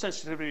a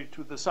sensitivity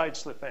to the side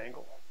slip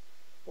angle.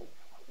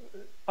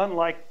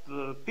 Unlike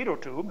the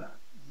pitot tube,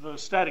 the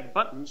static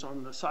buttons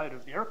on the side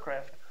of the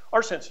aircraft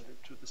are sensitive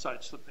to the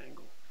side slip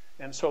angle.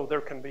 And so there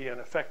can be an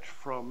effect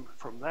from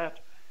that.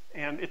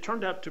 And it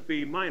turned out to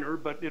be minor,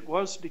 but it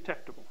was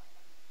detectable.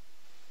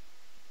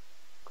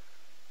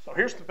 So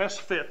here's the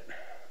best fit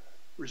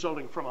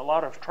resulting from a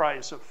lot of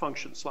tries of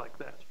functions like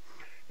that.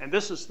 And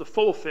this is the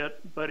full fit,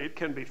 but it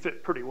can be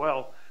fit pretty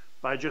well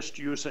by just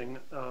using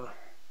a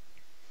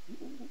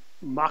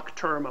Mach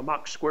term, a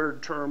Mach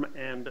squared term,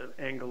 and an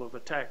angle of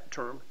attack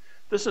term.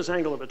 This is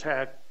angle of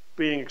attack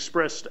being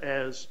expressed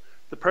as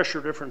the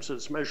pressure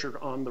differences measured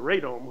on the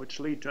radome, which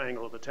lead to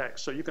angle of attack.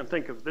 So you can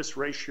think of this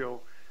ratio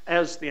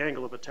as the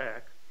angle of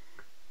attack.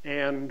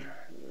 And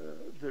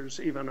there's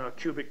even a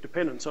cubic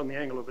dependence on the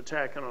angle of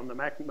attack and on the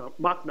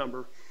Mach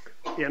number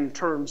in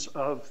terms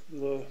of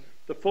the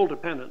full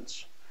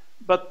dependence.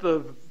 But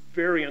the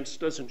variance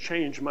doesn't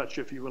change much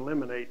if you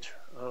eliminate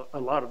a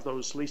lot of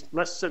those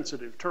less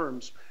sensitive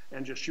terms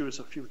and just use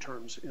a few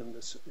terms in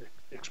this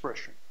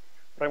expression.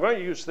 But I'm going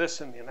to use this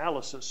in the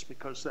analysis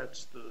because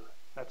that's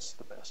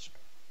the best.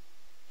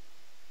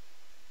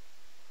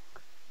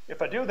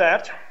 If I do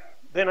that,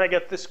 then I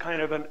get this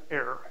kind of an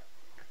error.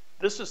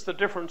 This is the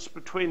difference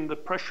between the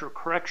pressure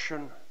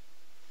correction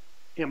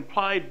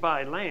implied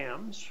by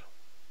lambs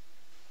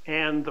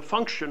and the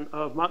function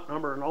of Mach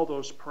number and all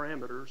those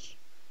parameters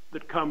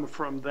that come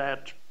from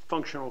that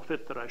functional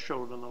fit that I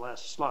showed on the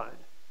last slide.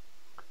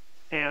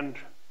 And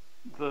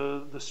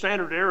the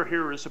standard error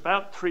here is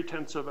about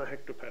 0.3 of a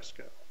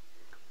hectopascal.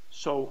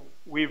 So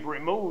we've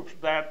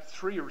removed that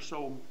 3 or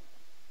so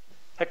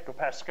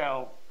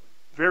hectopascal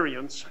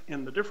variance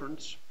in the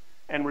difference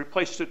and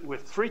replaced it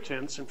with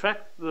 0.3. In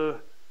fact, the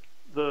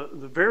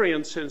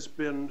variance has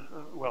been,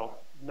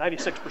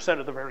 96%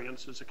 of the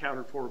variance is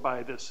accounted for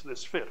by this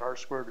fit. R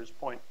squared is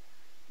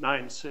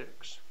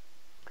 0.96.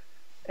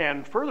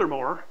 And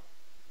furthermore,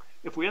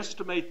 if we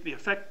estimate the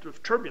effect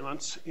of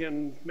turbulence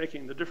in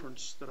making the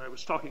difference that I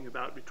was talking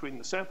about between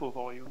the sample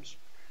volumes,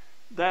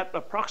 that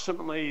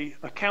approximately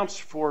accounts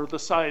for the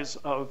size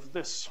of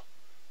this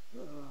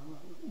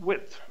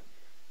width.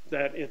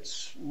 That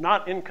it's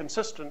not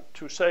inconsistent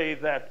to say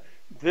that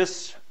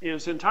this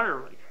is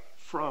entirely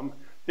from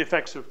the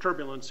effects of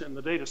turbulence in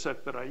the data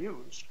set that I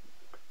used.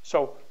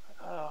 So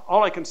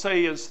all I can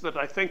say is that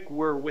I think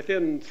we're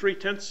within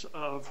 0.3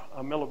 of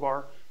a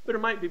millibar, but it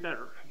might be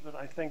better. That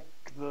I think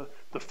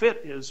the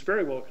fit is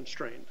very well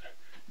constrained.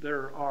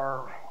 There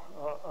are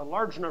a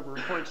large number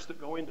of points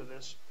that go into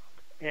this,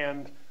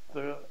 and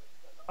the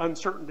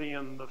uncertainty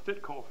in the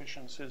fit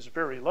coefficients is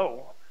very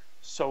low.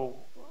 So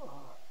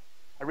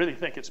I really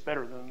think it's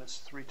better than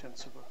this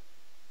 0.3 of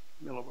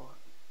a millibar.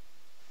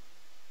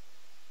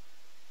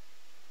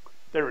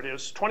 There it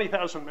is.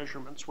 20,000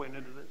 measurements went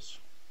into this.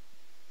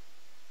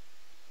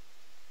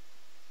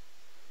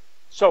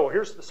 So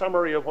here's the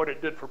summary of what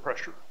it did for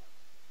pressure.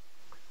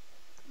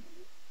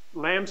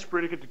 Lambs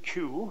predicted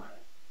Q,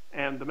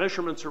 and the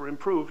measurements are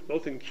improved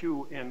both in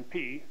Q and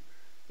P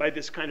by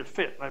this kind of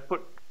fit. I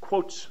put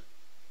quotes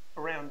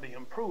around the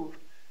improved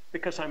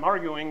because I'm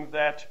arguing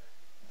that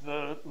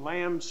the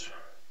lambs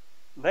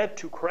led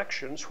to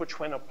corrections which,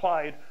 when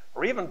applied,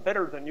 are even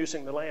better than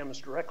using the lambs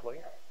directly.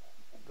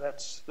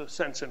 That's the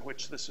sense in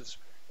which this is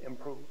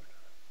improved.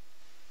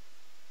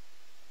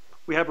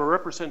 We have a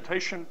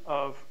representation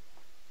of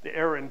the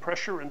error in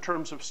pressure in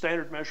terms of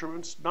standard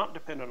measurements not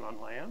dependent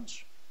on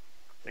lambs.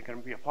 They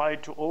can be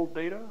applied to old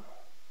data.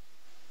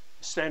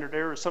 The standard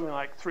error is something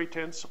like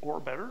 0.3 or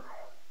better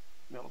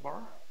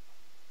millibar.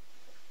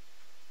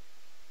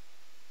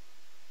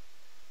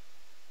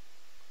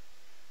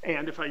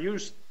 And if I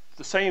use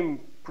the same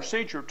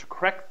procedure to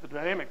correct the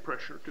dynamic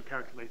pressure to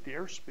calculate the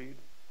airspeed,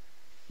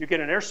 you get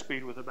an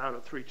airspeed with about a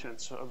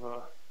 0.3 of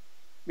a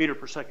meter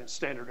per second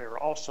standard error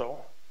also.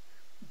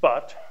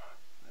 But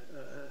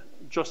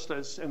just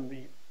as in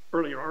the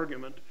earlier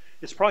argument,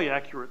 it's probably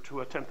accurate to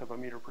 1/10 of a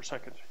meter per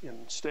second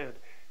instead.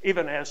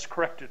 Even as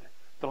corrected,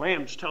 the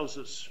LAMS tells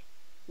us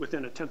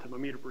within 1/10 of a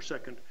meter per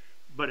second,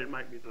 but it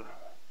might be the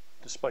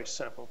displaced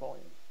sample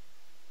volume.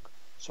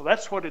 So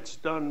that's what it's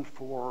done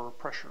for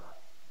pressure.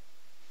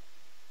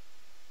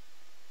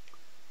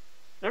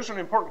 There's an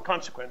important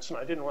consequence, and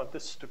I didn't want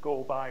this to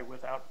go by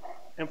without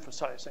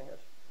emphasizing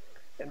it.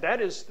 And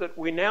that is that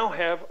we now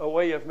have a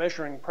way of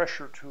measuring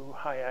pressure to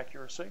high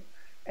accuracy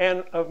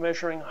and of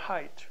measuring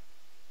height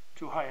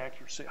to high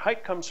accuracy.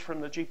 Height comes from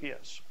the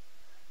GPS.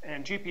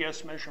 And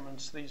GPS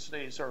measurements these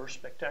days are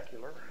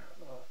spectacular.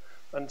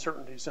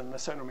 Uncertainties in the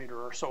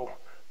centimeter or so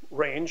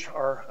range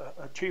are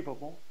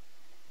achievable.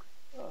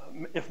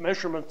 If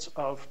measurements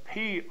of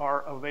P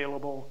are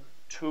available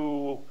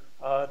to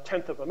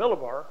 1/10 of a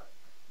millibar,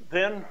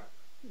 then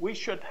we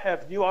should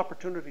have new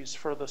opportunities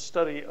for the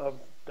study of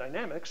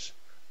dynamics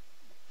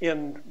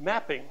in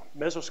mapping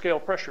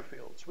mesoscale pressure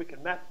fields. We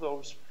can map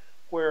those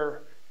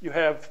where you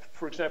have,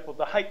 for example,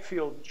 the height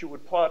field that you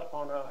would plot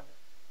on a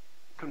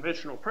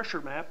conventional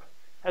pressure map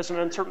has an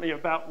uncertainty of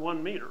about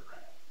 1 meter.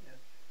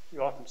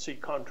 You often see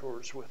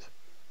contours with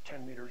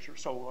 10 meters or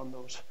so on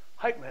those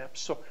height maps.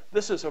 So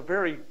this is a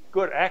very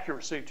good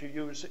accuracy to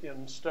use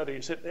in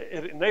studies. It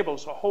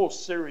enables a whole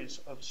series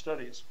of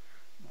studies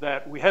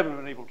that we haven't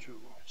been able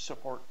to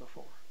support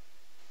before.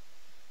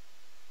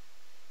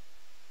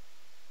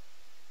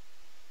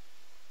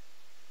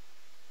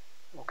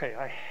 Okay,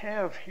 I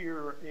have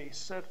here a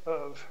set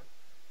of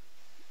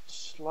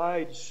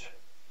slides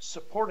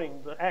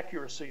supporting the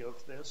accuracy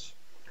of this.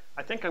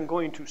 I think I'm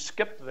going to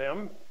skip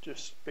them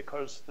just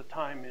because the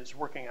time is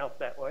working out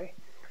that way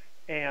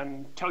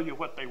and tell you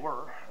what they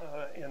were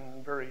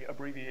in very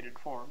abbreviated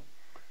form.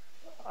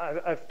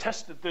 I've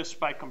tested this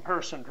by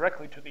comparison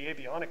directly to the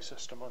avionics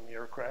system on the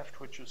aircraft,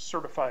 which is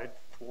certified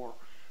for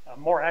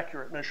more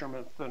accurate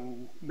measurement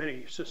than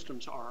many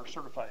systems are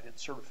certified.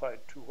 It's certified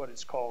to what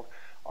is called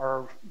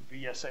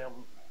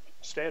RVSM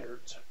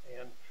standards,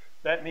 and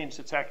that means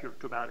it's accurate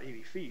to about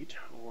 80 feet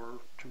or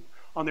to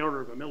on the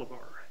order of a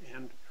millibar.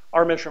 And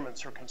our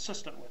measurements are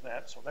consistent with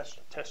that, so that's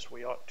the test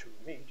we ought to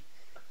meet.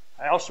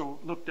 I also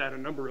looked at a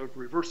number of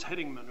reverse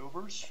heading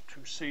maneuvers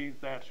to see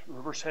that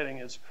reverse heading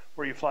is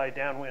where you fly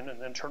downwind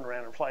and then turn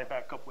around and fly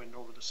back upwind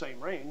over the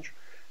same range.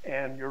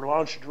 And your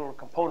longitudinal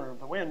component of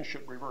the wind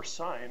should reverse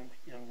sign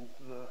in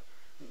the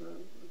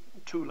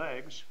two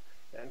legs,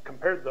 and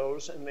compared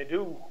those, and they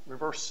do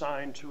reverse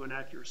sign to an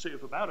accuracy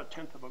of about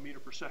 1/10 of a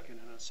meter per second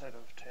in a set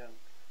of 10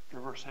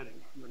 reverse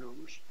heading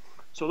maneuvers.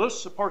 So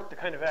those support the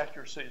kind of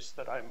accuracies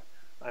that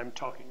I'm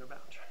talking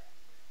about.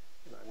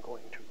 And I'm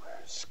going to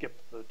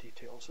skip the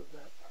details of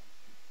that.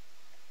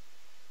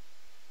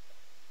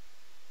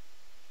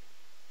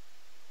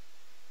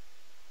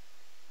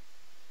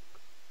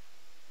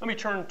 Let me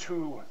turn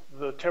to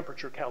the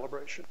temperature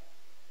calibration.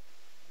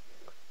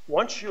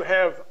 Once you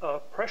have a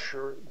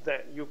pressure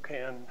that you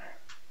can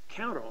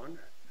count on,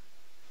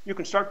 you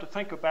can start to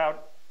think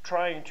about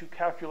trying to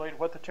calculate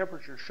what the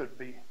temperature should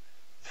be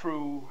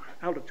through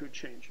altitude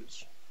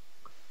changes,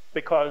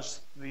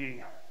 because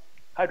the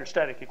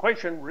hydrostatic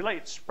equation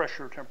relates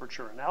pressure,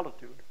 temperature, and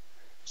altitude.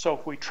 So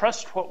if we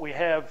trust what we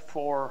have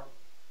for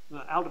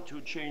the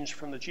altitude change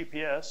from the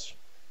GPS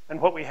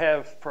and what we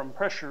have from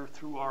pressure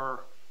through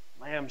our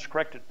LAMS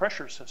corrected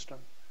pressure system,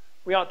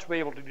 we ought to be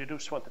able to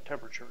deduce what the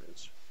temperature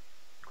is.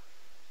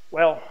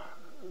 Well,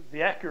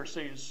 the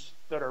accuracies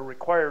that are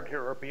required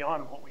here are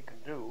beyond what we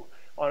can do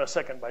on a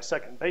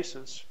second-by-second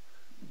basis,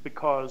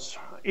 because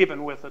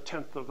even with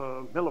 1/10 of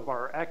a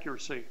millibar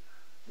accuracy,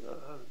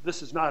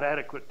 this is not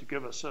adequate to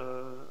give us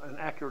an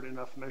accurate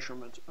enough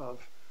measurement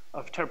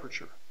of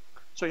temperature.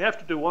 So you have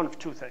to do one of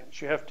two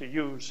things. You have to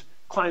use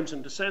climbs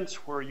and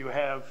descents where you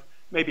have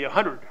maybe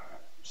 100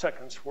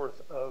 seconds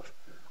worth of,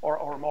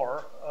 or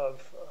more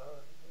of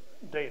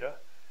data,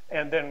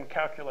 and then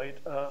calculate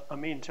a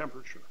mean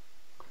temperature.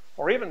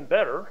 Or even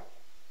better,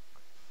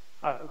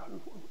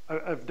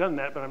 I've done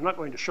that, but I'm not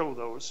going to show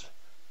those.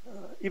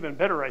 Even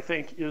better, I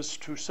think, is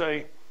to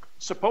say,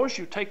 suppose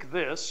you take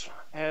this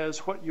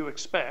as what you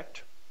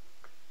expect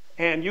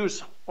and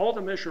use all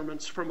the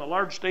measurements from a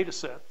large data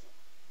set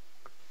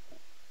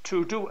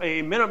to do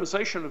a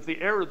minimization of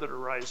the error that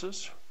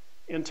arises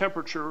in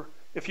temperature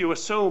if you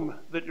assume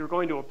that you're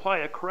going to apply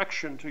a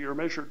correction to your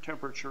measured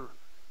temperature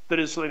that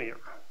is linear.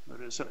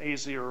 That is an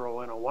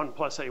A0 and a 1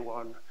 plus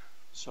A1.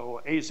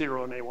 So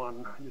A0 and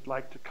A1, you'd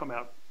like to come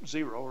out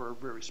 0 or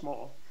very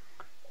small.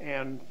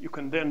 And you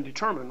can then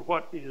determine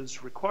what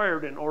is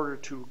required in order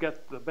to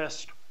get the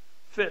best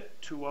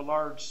fit to a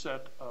large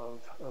set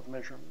of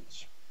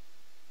measurements.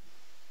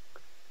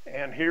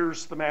 And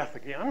here's the math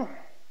again.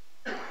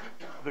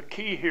 The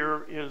key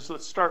here is,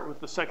 let's start with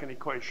the second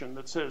equation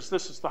that says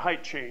this is the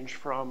height change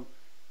from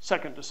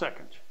second to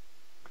second.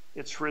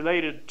 It's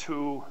related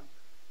to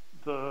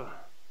the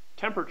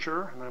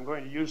temperature, and I'm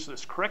going to use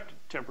this corrected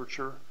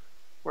temperature,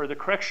 where the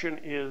correction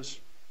is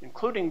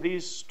including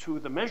these to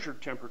the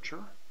measured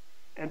temperature,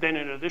 and then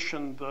in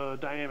addition the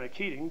dynamic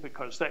heating,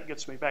 because that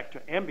gets me back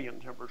to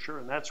ambient temperature,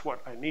 and that's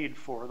what I need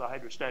for the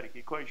hydrostatic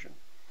equation.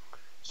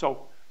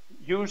 So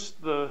use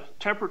the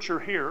temperature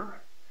here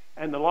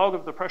and the log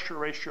of the pressure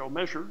ratio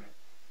measured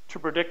to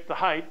predict the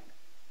height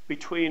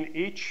between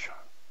each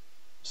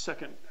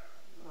second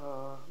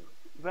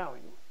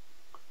value.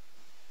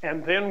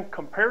 And then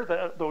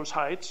compare those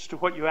heights to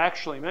what you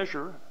actually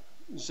measure,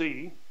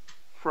 Z,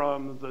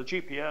 from the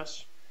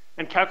GPS,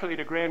 and calculate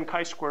a grand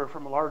chi-square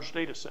from a large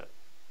data set.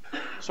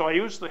 So I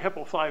used the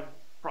Hipple 5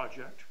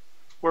 project,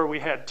 where we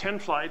had 10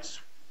 flights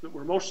that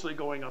were mostly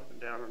going up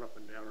and down and up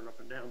and down and up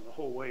and down the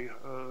whole way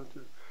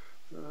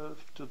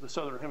to the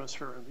southern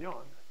hemisphere and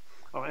beyond,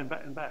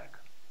 and back.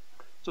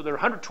 So there are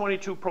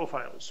 122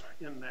 profiles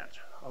in that,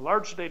 a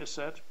large data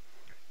set,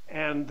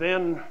 and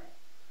then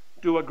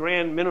do a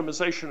grand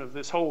minimization of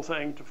this whole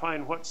thing to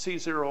find what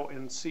C0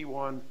 and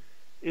C1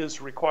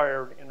 is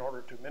required in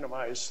order to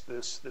minimize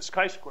this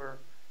chi-square,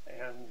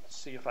 and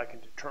see if I can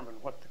determine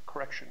what the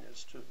correction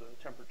is to the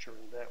temperature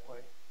in that way.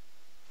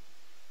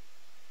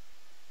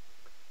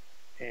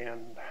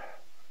 And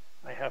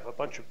I have a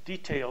bunch of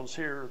details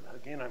here.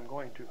 Again, I'm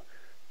going to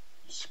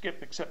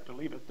skip except to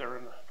leave it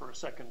there for a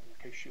second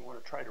in case you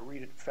want to try to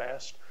read it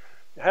fast.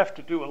 You have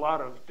to do a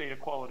lot of data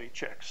quality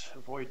checks,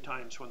 avoid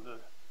times when the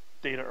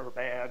data are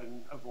bad,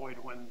 and avoid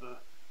when the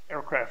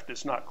aircraft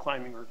is not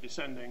climbing or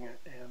descending,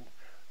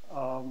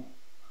 and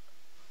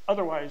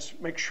otherwise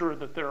make sure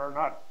that there are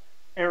not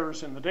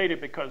errors in the data,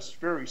 because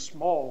very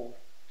small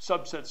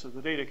subsets of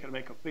the data can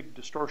make a big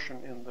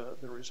distortion in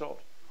the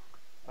result.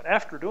 But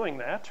after doing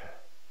that,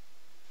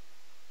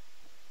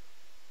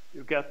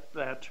 you get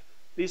that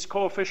these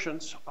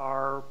coefficients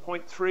are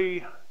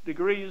 0.3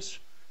 degrees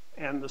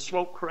and the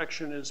slope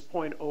correction is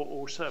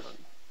 0.007.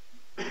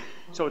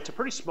 So it's a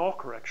pretty small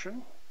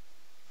correction.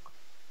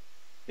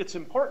 It's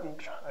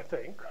important, I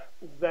think,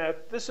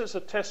 that this is a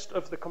test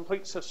of the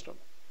complete system.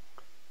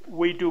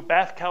 We do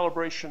bath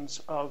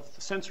calibrations of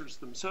the sensors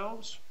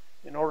themselves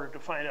in order to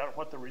find out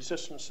what the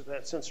resistance of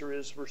that sensor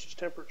is versus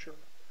temperature.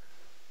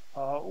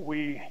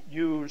 We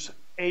use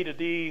A to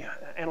D,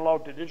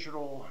 analog to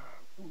digital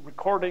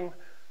recording.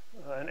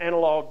 An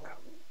analog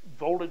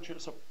voltage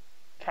is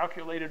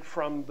calculated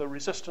from the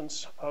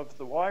resistance of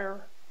the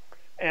wire.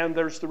 And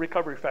there's the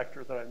recovery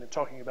factor that I've been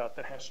talking about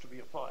that has to be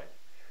applied.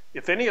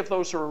 If any of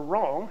those are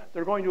wrong,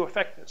 they're going to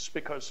affect this,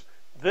 because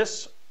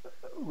this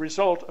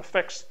result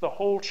affects the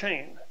whole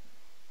chain.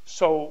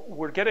 So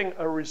we're getting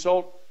a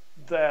result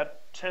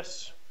that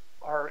tests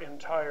our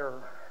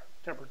entire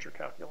temperature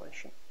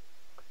calculation.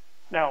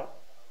 Now,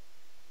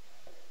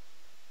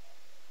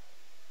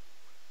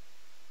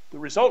 the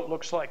result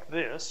looks like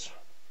this.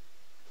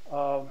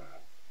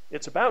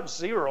 It's about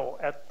 0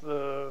 at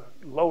the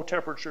low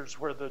temperatures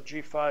where the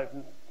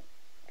G5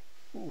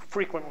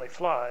 frequently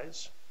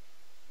flies.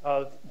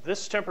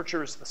 This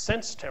temperature is the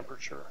sense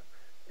temperature,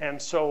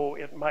 and so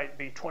it might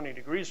be 20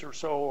 degrees or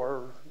so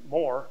or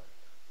more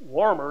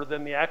warmer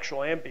than the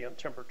actual ambient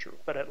temperature.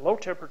 But at low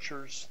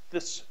temperatures,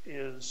 this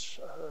is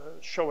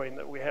showing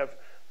that we have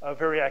a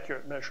very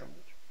accurate measurement.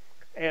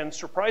 And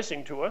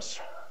surprising to us,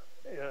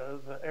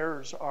 the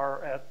errors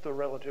are at the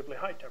relatively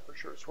high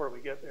temperatures, where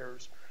we get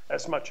errors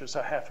as much as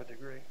a ½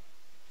 degree.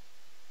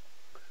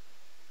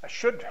 I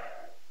should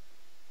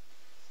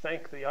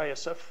thank the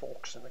ISF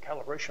folks and the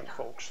calibration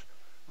folks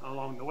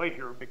along the way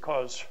here,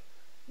 because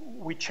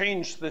we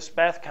changed this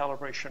bath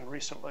calibration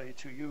recently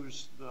to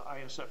use the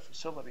ISF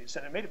facilities,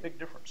 and it made a big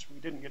difference. We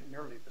didn't get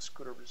nearly this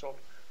good a result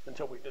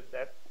until we did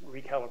that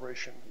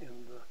recalibration in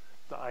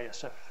the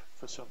ISF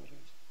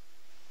facilities.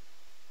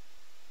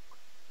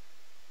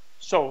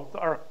 So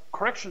our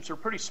corrections are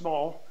pretty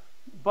small,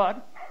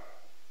 but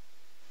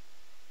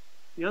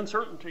the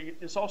uncertainty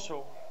is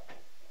also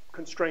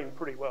constrained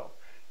pretty well.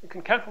 You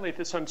can calculate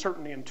this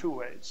uncertainty in 2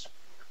 ways.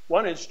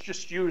 One is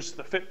just use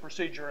the fit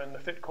procedure and the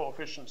fit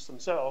coefficients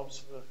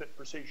themselves. The fit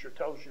procedure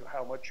tells you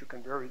how much you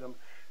can vary them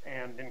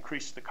and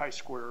increase the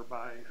chi-square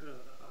by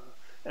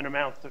an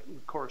amount that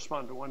would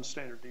correspond to 1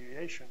 standard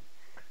deviation.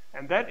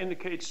 And that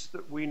indicates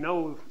that we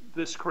know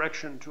this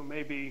correction to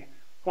maybe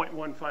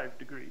 0.15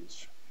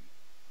 degrees.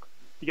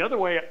 The other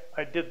way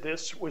I did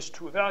this was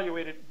to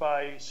evaluate it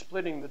by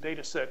splitting the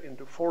data set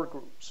into 4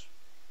 groups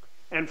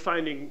and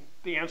finding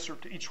the answer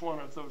to each one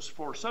of those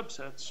 4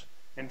 subsets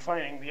and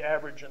finding the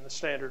average and the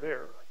standard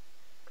error.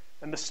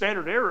 And the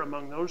standard error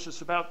among those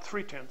is about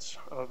 0.3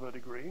 of a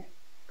degree.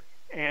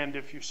 And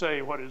if you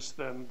say what is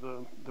then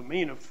the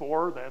mean of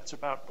 4, that's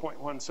about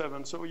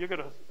 0.17, so you get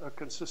a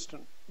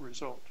consistent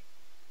result.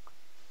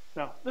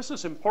 Now, this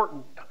is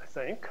important, I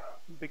think,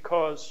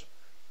 because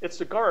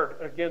it's a guard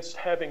against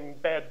having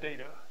bad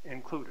data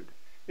included.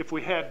 If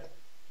we had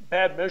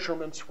bad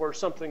measurements where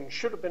something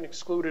should have been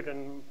excluded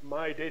and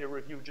my data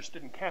review just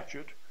didn't catch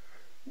it,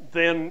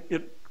 then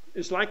it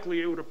is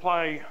likely it would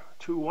apply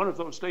to one of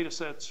those data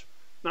sets,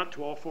 not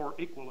to all 4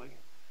 equally,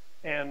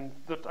 and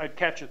that I'd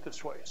catch it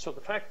this way. So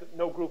the fact that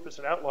no group is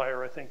an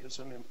outlier, I think, is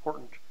an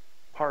important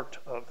part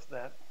of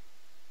that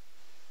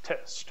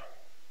test.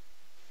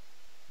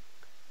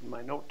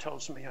 My note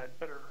tells me I'd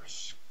better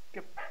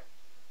skip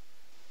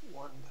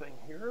one thing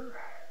here,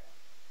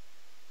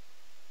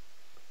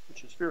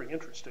 which is very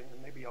interesting,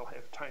 and maybe I'll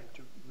have time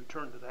to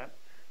return to that.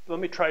 Let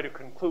me try to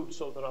conclude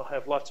so that I'll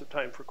have lots of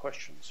time for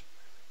questions.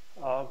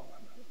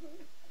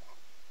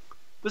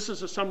 This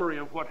is a summary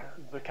of what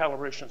the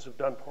calibrations have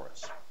done for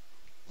us.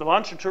 The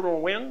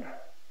longitudinal wind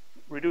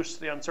reduced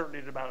the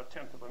uncertainty to about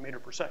 1/10 of a meter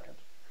per second.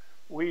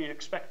 We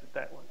expected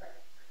that one.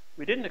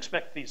 We didn't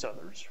expect these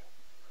others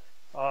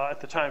at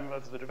the time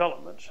of the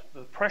development.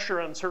 The pressure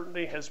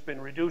uncertainty has been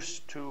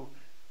reduced to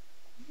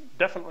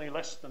definitely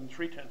less than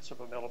 3/10 of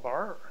a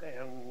millibar,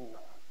 and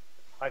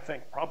I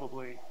think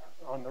probably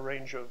on the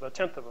range of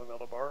 1/10 of a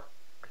millibar.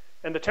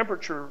 And the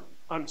temperature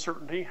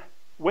uncertainty,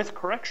 with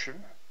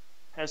correction,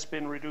 has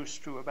been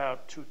reduced to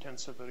about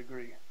 2/10 of a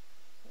degree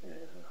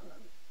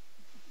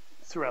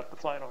throughout the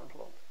flight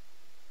envelope.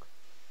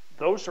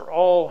 Those are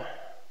all,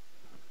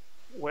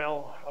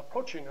 well,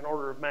 approaching an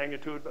order of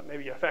magnitude, but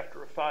maybe a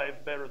factor of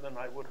 5 better than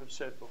I would have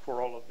said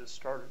before all of this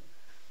started.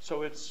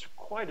 So it's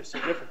quite a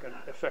significant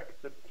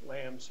effect that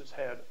LAMS has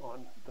had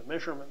on the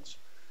measurements,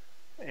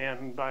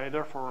 and I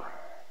therefore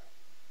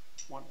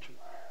want to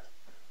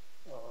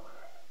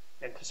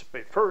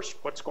anticipate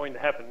first what's going to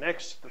happen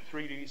next. The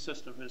 3D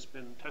system has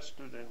been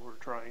tested, and we're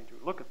trying to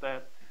look at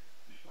that.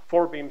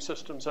 4-beam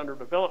systems under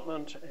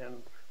development,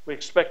 and we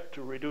expect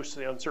to reduce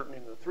the uncertainty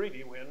in the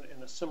 3D wind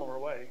in a similar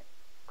way.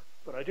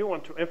 But I do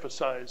want to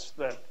emphasize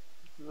that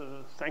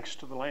thanks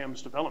to the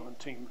LAMS development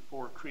team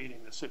for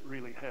creating this, it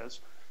really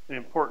has an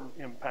important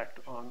impact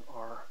on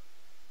our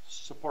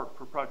support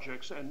for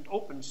projects and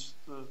opens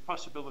the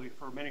possibility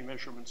for many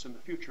measurements in the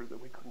future that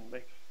we couldn't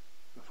make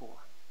before.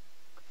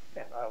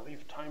 And I'll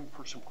leave time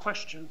for some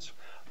questions.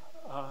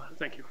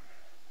 Thank you.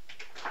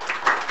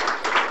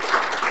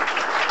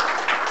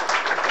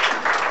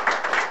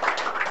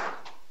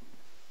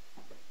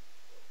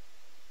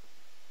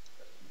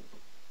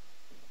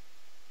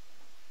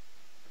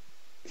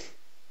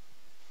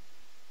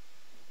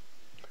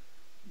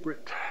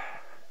 Britt.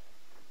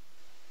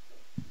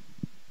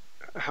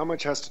 How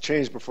much has to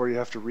change before you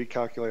have to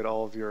recalculate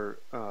all of your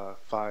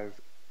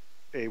 5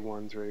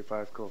 A1 through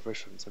A5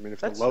 coefficients? I mean, if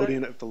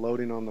the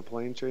loading on the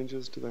plane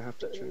changes, do they have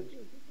to change?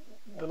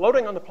 The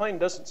loading on the plane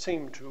doesn't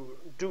seem to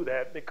do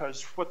that,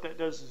 because what that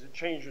does is it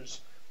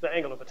changes the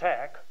angle of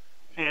attack,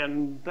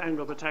 and the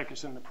angle of attack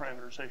is in the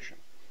parameterization.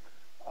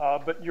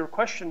 But your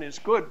question is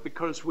good,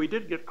 because we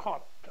did get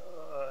caught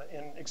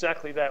in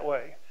exactly that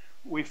way.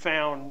 We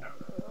found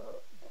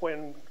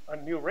when a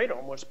new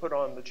radome was put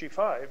on the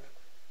G5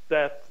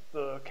 that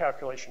the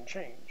calculation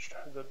changed,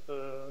 that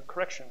the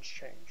corrections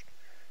changed.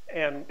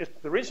 And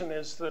the reason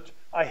is that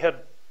I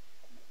had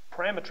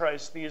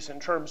parameterized these in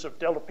terms of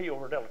delta P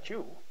over delta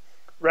Q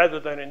rather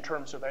than in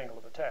terms of angle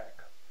of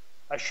attack.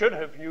 I should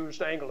have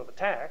used angle of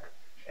attack,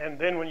 and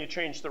then when you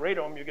change the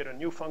radome, you get a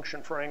new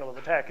function for angle of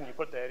attack, and you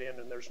put that in,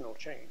 and there's no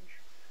change.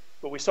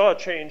 But we saw a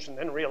change and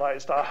then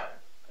realized, I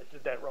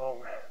did that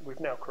wrong. We've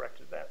now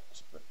corrected that.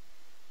 But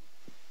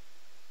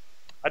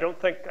I don't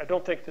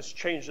think this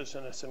changes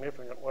in a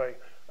significant way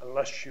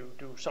unless you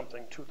do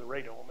something to the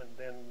radome, and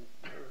then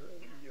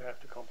you have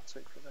to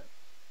compensate for that.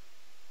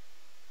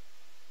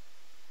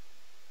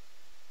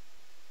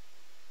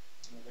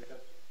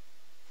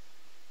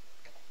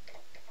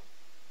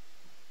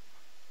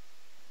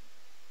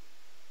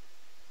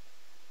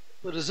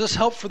 But does this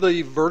help for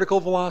the vertical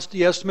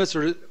velocity estimates,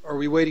 or are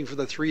we waiting for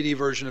the 3D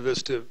version of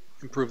this to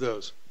improve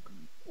those?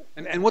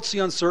 And what's the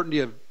uncertainty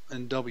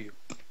in W?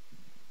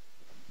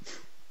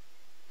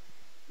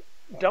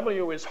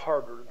 W is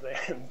harder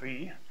than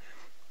V,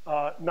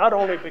 not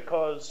only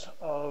because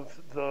of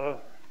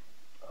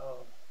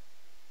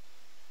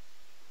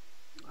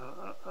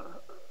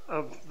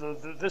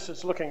this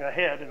is looking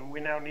ahead, and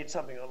we now need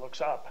something that looks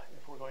up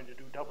if we're going to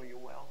do W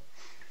well.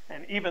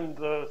 And even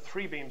the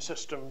 3-beam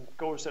system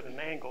goes at an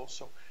angle,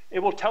 so it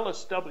will tell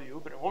us W,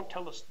 but it won't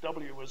tell us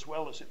W as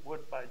well as it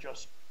would by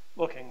just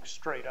looking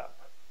straight up.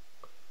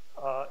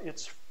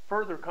 It's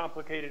further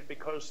complicated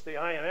because the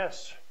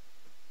INS,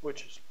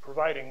 which is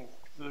providing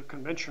the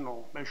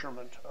conventional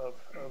measurement of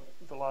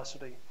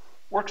velocity,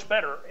 works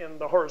better in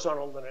the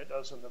horizontal than it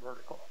does in the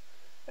vertical.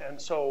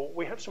 And so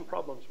we have some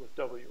problems with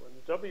W, and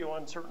the W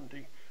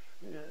uncertainty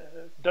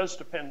does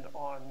depend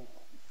on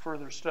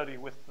further study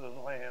with the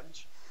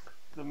LAMS.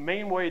 The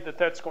main way that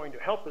that's going to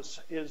help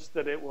us is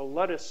that it will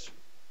let us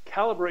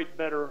calibrate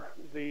better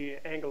the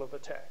angle of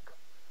attack.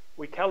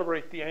 We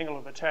calibrate the angle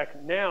of attack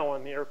now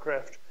on the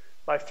aircraft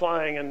by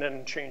flying and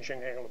then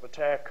changing angle of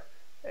attack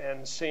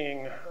and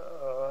seeing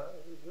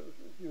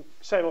you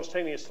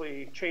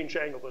simultaneously change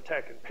angle of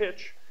attack and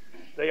pitch.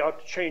 They ought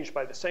to change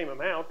by the same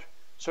amount,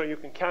 so you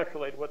can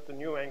calculate what the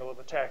new angle of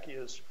attack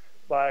is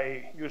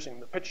by using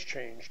the pitch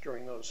change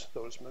during those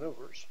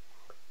maneuvers.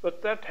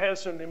 But that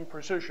has an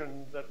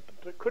imprecision that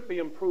could be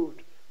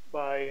improved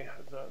by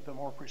the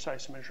more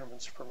precise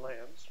measurements from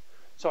LAMS.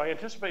 So I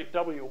anticipate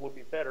W will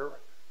be better,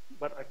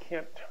 but I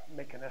can't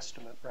make an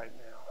estimate right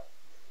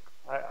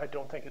now. I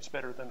don't think it's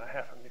better than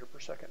 0.5 meter per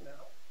second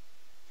now.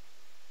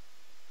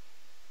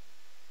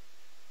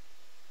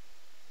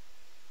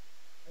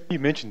 You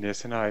mentioned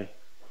this and I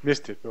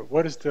missed it, but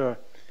what is the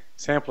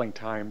sampling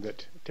time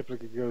that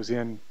typically goes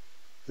in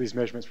these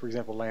measurements, for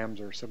example,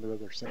 LAMS or some of the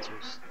other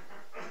sensors?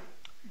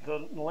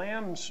 The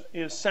lambs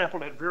is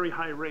sampled at very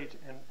high rate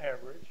and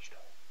averaged.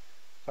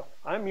 So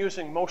I'm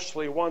using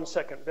mostly 1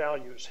 second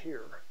values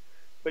here,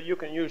 but you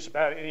can use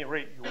about any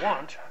rate you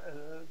want.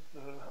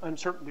 The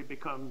uncertainty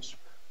becomes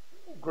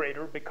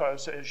greater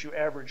because as you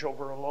average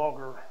over a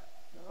longer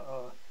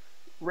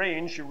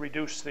range, you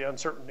reduce the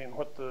uncertainty in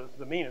what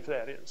the mean of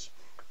that is.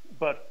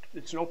 But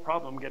it's no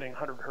problem getting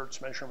 100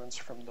 hertz measurements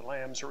from the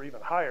lambs or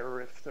even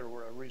higher if there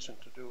were a reason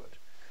to do it.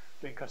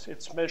 Because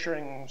it's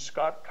measuring,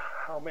 Scott,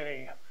 how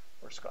many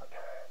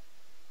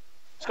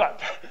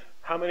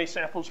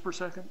samples per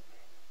second?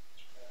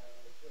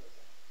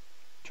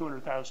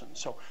 200,000.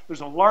 So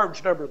there's a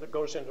large number that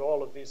goes into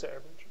all of these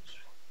averages.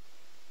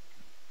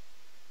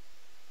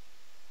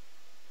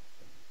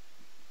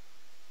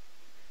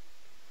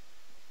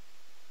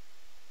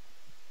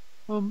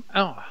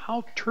 Al,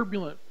 how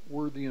turbulent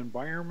were the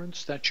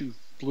environments that you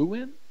flew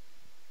in?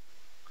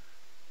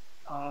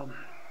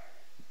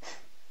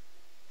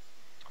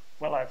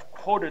 Well, I've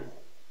quoted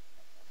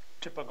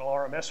typical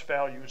RMS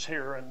values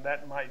here, and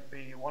that might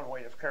be one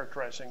way of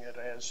characterizing it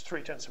as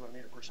 0.3 of a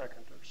meter per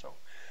second or so.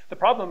 The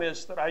problem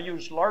is that I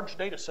use large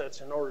data sets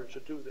in order to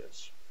do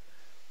this.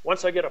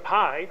 Once I get up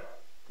high,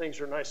 things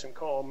are nice and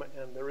calm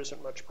and there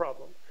isn't much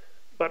problem.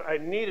 But I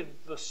needed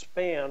the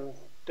span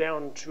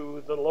down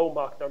to the low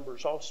Mach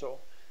numbers also.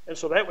 And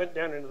so that went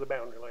down into the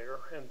boundary layer,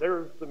 and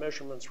there the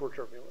measurements were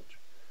turbulent.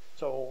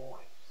 So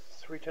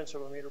 0.3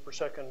 of a meter per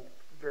second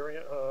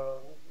variant,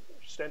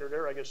 standard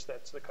error, I guess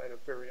that's the kind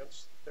of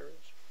variance there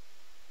is.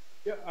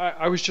 Yeah,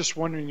 I was just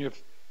wondering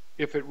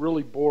if it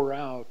really bore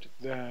out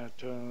that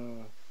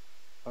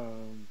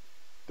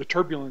the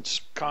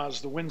turbulence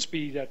caused the wind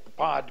speed at the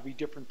pod to be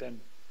different than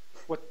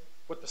what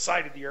the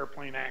side of the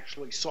airplane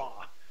actually saw.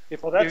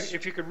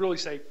 If you could really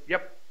say,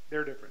 yep,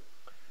 they're different.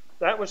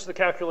 That was the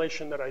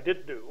calculation that I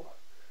did do.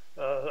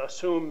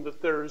 Assume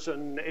that there's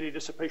an eddy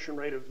dissipation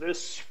rate of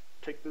this,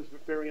 take the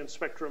variance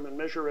spectrum and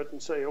measure it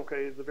and say,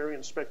 okay, the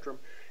variance spectrum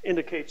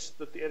indicates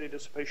that the eddy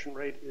dissipation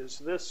rate is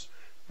this.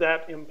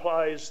 That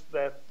implies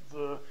that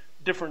the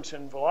difference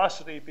in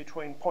velocity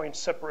between points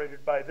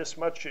separated by this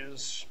much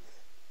is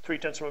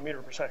 0.3 of a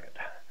meter per second.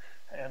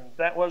 And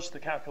that was the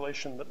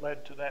calculation that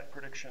led to that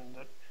prediction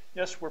that,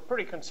 yes, we're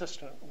pretty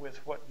consistent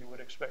with what you would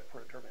expect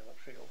for a turbulent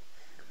field.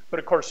 But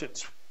of course,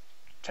 it's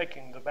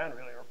taking the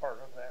boundary layer part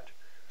of that.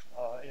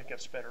 It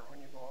gets better when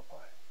you go up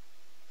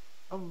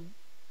high.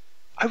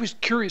 I was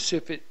curious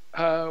if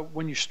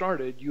when you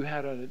started, you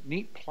had a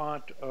neat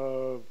plot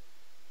of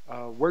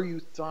where you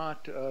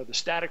thought the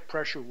static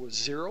pressure was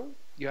 0.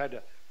 You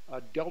had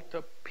a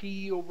delta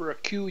P over a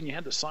Q, and you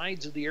had the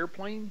sides of the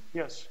airplane.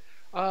 Yes.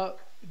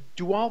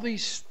 Do all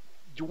these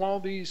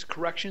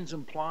corrections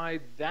imply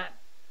that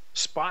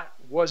spot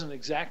wasn't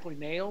exactly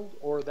nailed,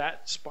 or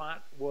that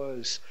spot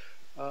was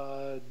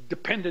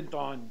dependent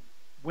on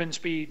wind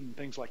speed and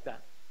things like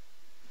that?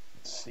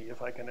 Let's see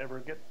if I can ever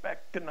get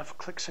back enough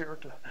clicks here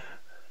to.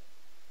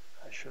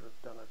 I should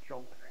have done a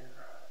jump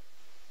here.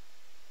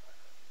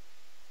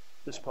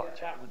 This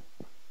part.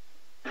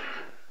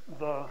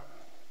 The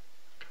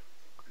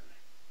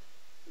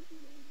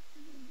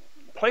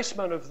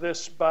placement of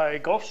this by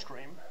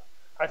Gulfstream,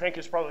 I think,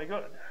 is probably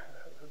good.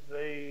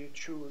 They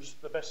choose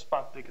the best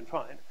spot they can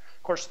find.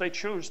 Of course, they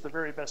choose the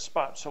very best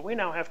spot, so we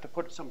now have to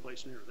put it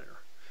someplace near there.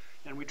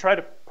 And we try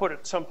to put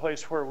it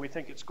someplace where we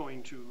think it's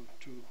going to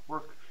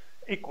work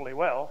equally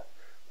well.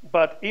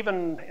 But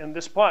even in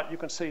this plot, you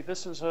can see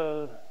this is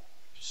a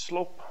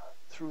slope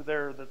through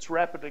there that's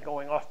rapidly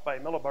going off by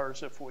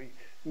millibars if we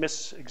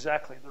miss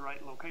exactly the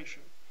right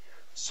location.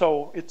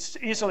 So it's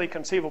easily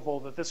conceivable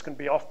that this can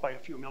be off by a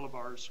few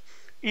millibars,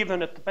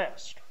 even at the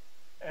best.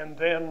 And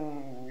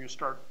then you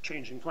start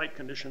changing flight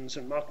conditions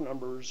and Mach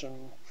numbers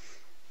and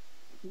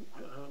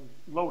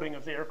loading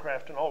of the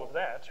aircraft and all of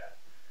that.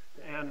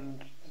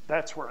 And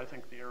that's where I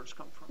think the errors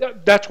come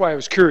from. That's why I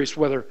was curious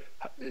whether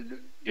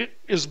it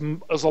is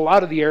a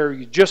lot of the error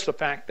just the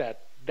fact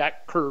that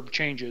that curve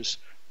changes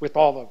with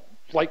all the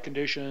flight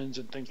conditions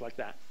and things like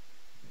that.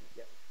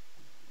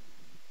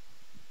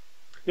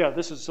 Yeah,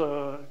 this is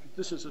a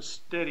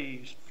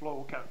steady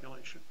flow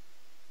calculation.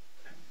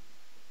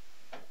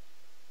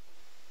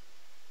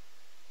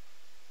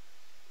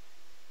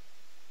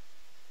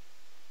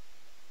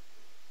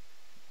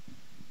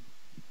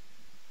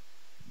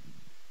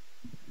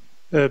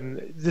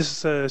 This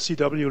is a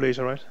CW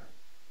laser, right?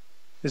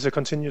 It's a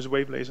continuous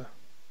wave laser.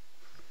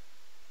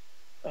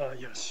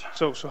 Yes.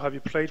 So have you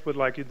played with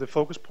like the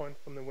focus point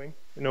from the wing?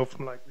 You know,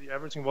 from like the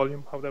averaging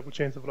volume, how that would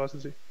change the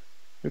velocity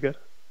you get?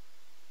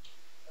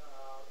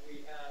 We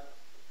have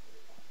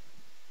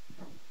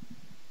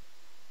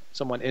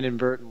someone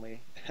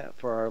inadvertently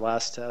for our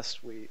last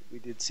test. We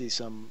did see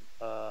some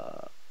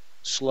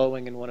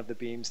slowing in one of the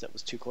beams that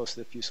was too close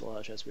to the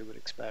fuselage, as we would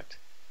expect.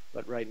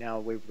 But right now,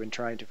 we've been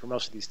trying to, for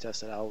most of these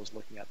tests that Al was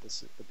looking at,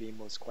 the beam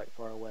was quite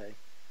far away.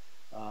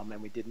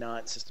 And we did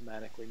not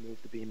systematically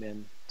move the beam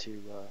in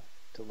to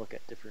look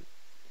at different,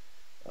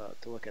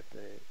 to look at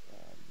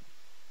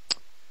the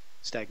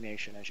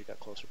stagnation as you got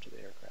closer to the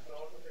aircraft.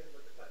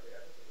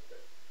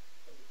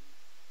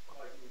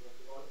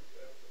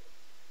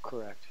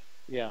 Correct.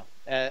 Yeah.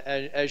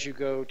 As you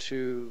go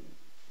to,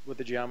 with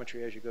the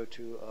geometry, as you go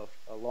to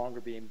a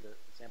longer beam, the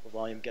sample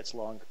volume gets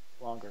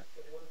longer.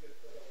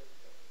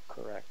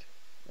 Correct.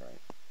 Right.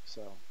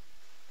 So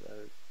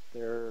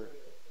they're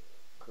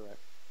correct.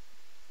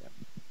 Yeah.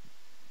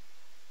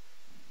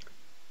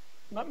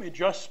 Let me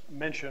just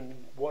mention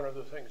one of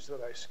the things that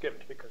I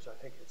skipped because I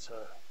think it's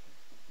a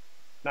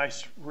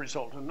nice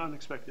result, an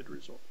unexpected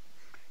result.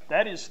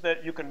 That is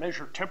that you can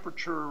measure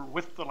temperature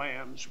with the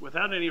LAMs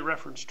without any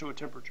reference to a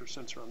temperature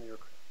sensor on the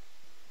aircraft.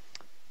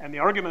 And the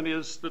argument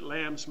is that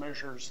LAMs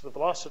measures the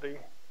velocity.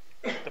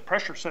 The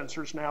pressure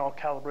sensors now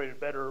calibrated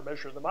better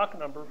measure the Mach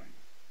number.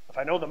 If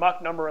I know the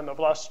Mach number and the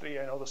velocity,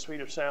 I know the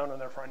speed of sound, and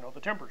therefore I know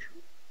the temperature,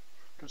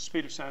 because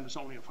speed of sound is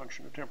only a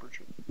function of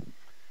temperature.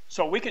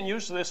 So we can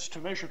use this to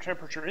measure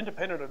temperature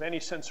independent of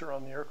any sensor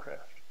on the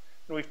aircraft.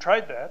 And we've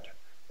tried that,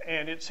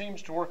 and it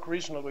seems to work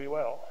reasonably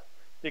well.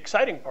 The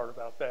exciting part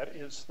about that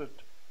is that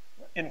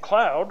in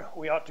cloud,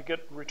 we ought to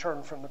get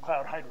return from the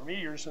cloud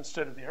hydrometers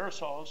instead of the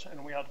aerosols,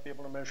 and we ought to be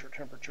able to measure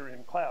temperature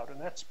in cloud.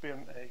 And that's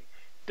been a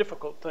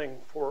difficult thing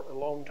for a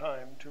long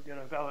time to get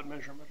a valid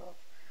measurement of.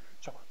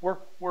 So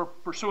we're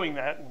pursuing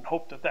that and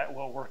hope that that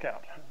will work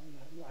out.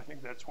 And I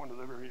think that's one of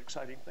the very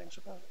exciting things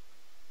about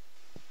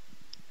it.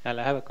 Al,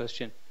 I have a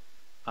question.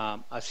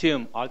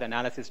 Assume all the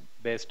analysis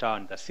based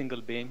on the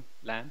single beam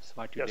lamps,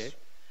 what you did.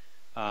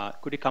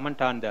 Could you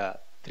comment on the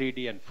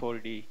 3D and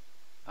 4D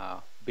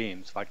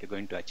beams, what you're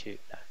going to achieve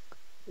that?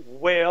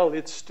 Well,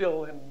 it's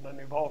still in an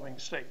evolving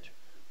state.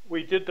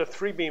 We did the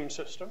 3-beam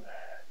system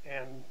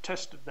and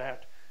tested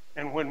that.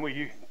 And when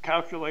we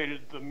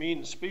calculated the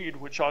mean speed,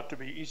 which ought to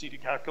be easy to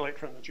calculate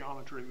from the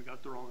geometry, we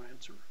got the wrong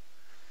answer.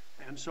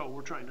 And so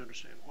we're trying to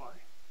understand why.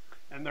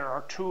 And there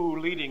are two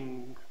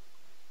leading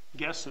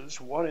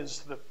guesses. One is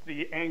that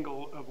the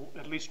angle of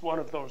at least one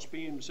of those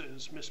beams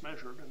is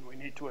mismeasured, and we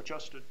need to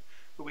adjust it.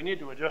 But we need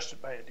to adjust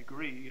it by a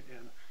degree,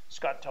 and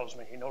Scott tells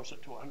me he knows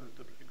it to 100th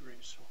of a degree.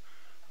 So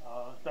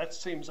that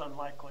seems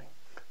unlikely.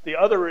 The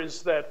other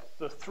is that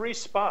the 3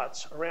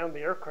 spots around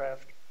the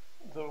aircraft,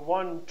 the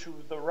one to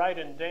the right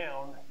and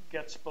down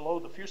gets below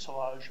the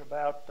fuselage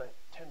about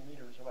 10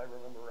 meters, if I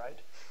remember right.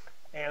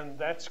 And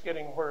that's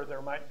getting where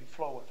there might be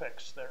flow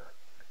effects there.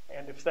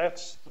 And if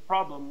that's the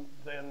problem,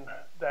 then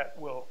that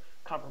will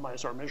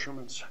compromise our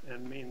measurements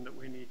and mean that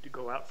we need to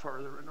go out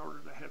farther in order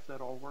to have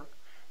that all work.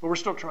 But we're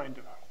still trying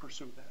to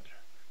pursue that.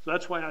 So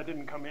that's why I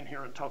didn't come in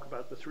here and talk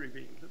about the 3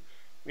 beams.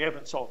 We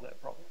haven't solved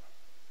that problem.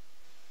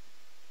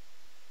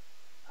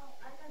 Oh,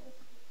 I got this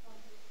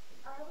problem.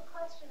 I have a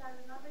question. I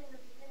remember in the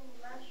beginning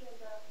you mentioned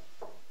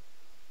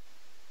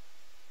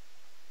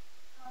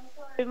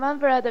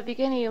Remember at the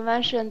beginning you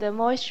mentioned the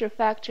moisture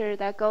factor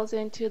that goes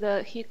into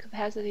the heat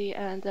capacity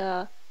and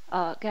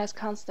gas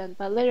constant,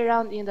 but later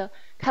on in the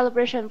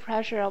calibration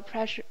pressure or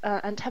pressure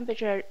and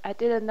temperature, I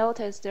didn't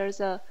notice there's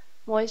a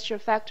moisture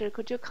factor.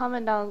 Could you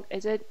comment on,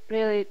 is it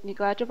really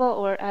negligible,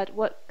 or at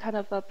what kind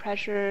of a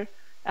pressure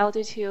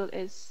altitude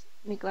is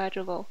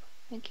negligible?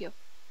 Thank you.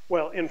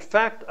 Well, in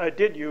fact, I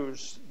did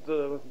use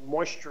the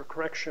moisture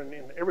correction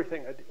in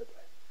everything I did.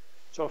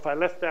 So if I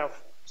left out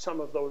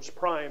some of those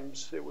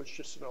primes, it was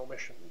just an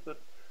omission.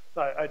 But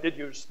I did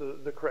use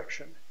the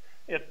correction.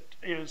 It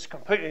is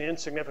completely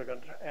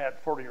insignificant at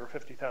 40 or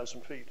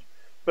 50,000 feet,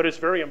 but it's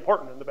very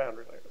important in the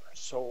boundary layer.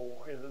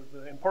 So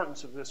the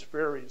importance of this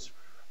varies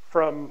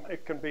from,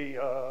 it can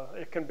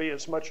be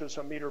as much as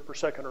a meter per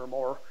second or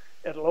more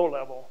at low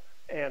level,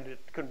 and it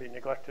can be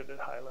neglected at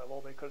high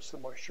level because the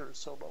moisture is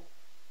so low.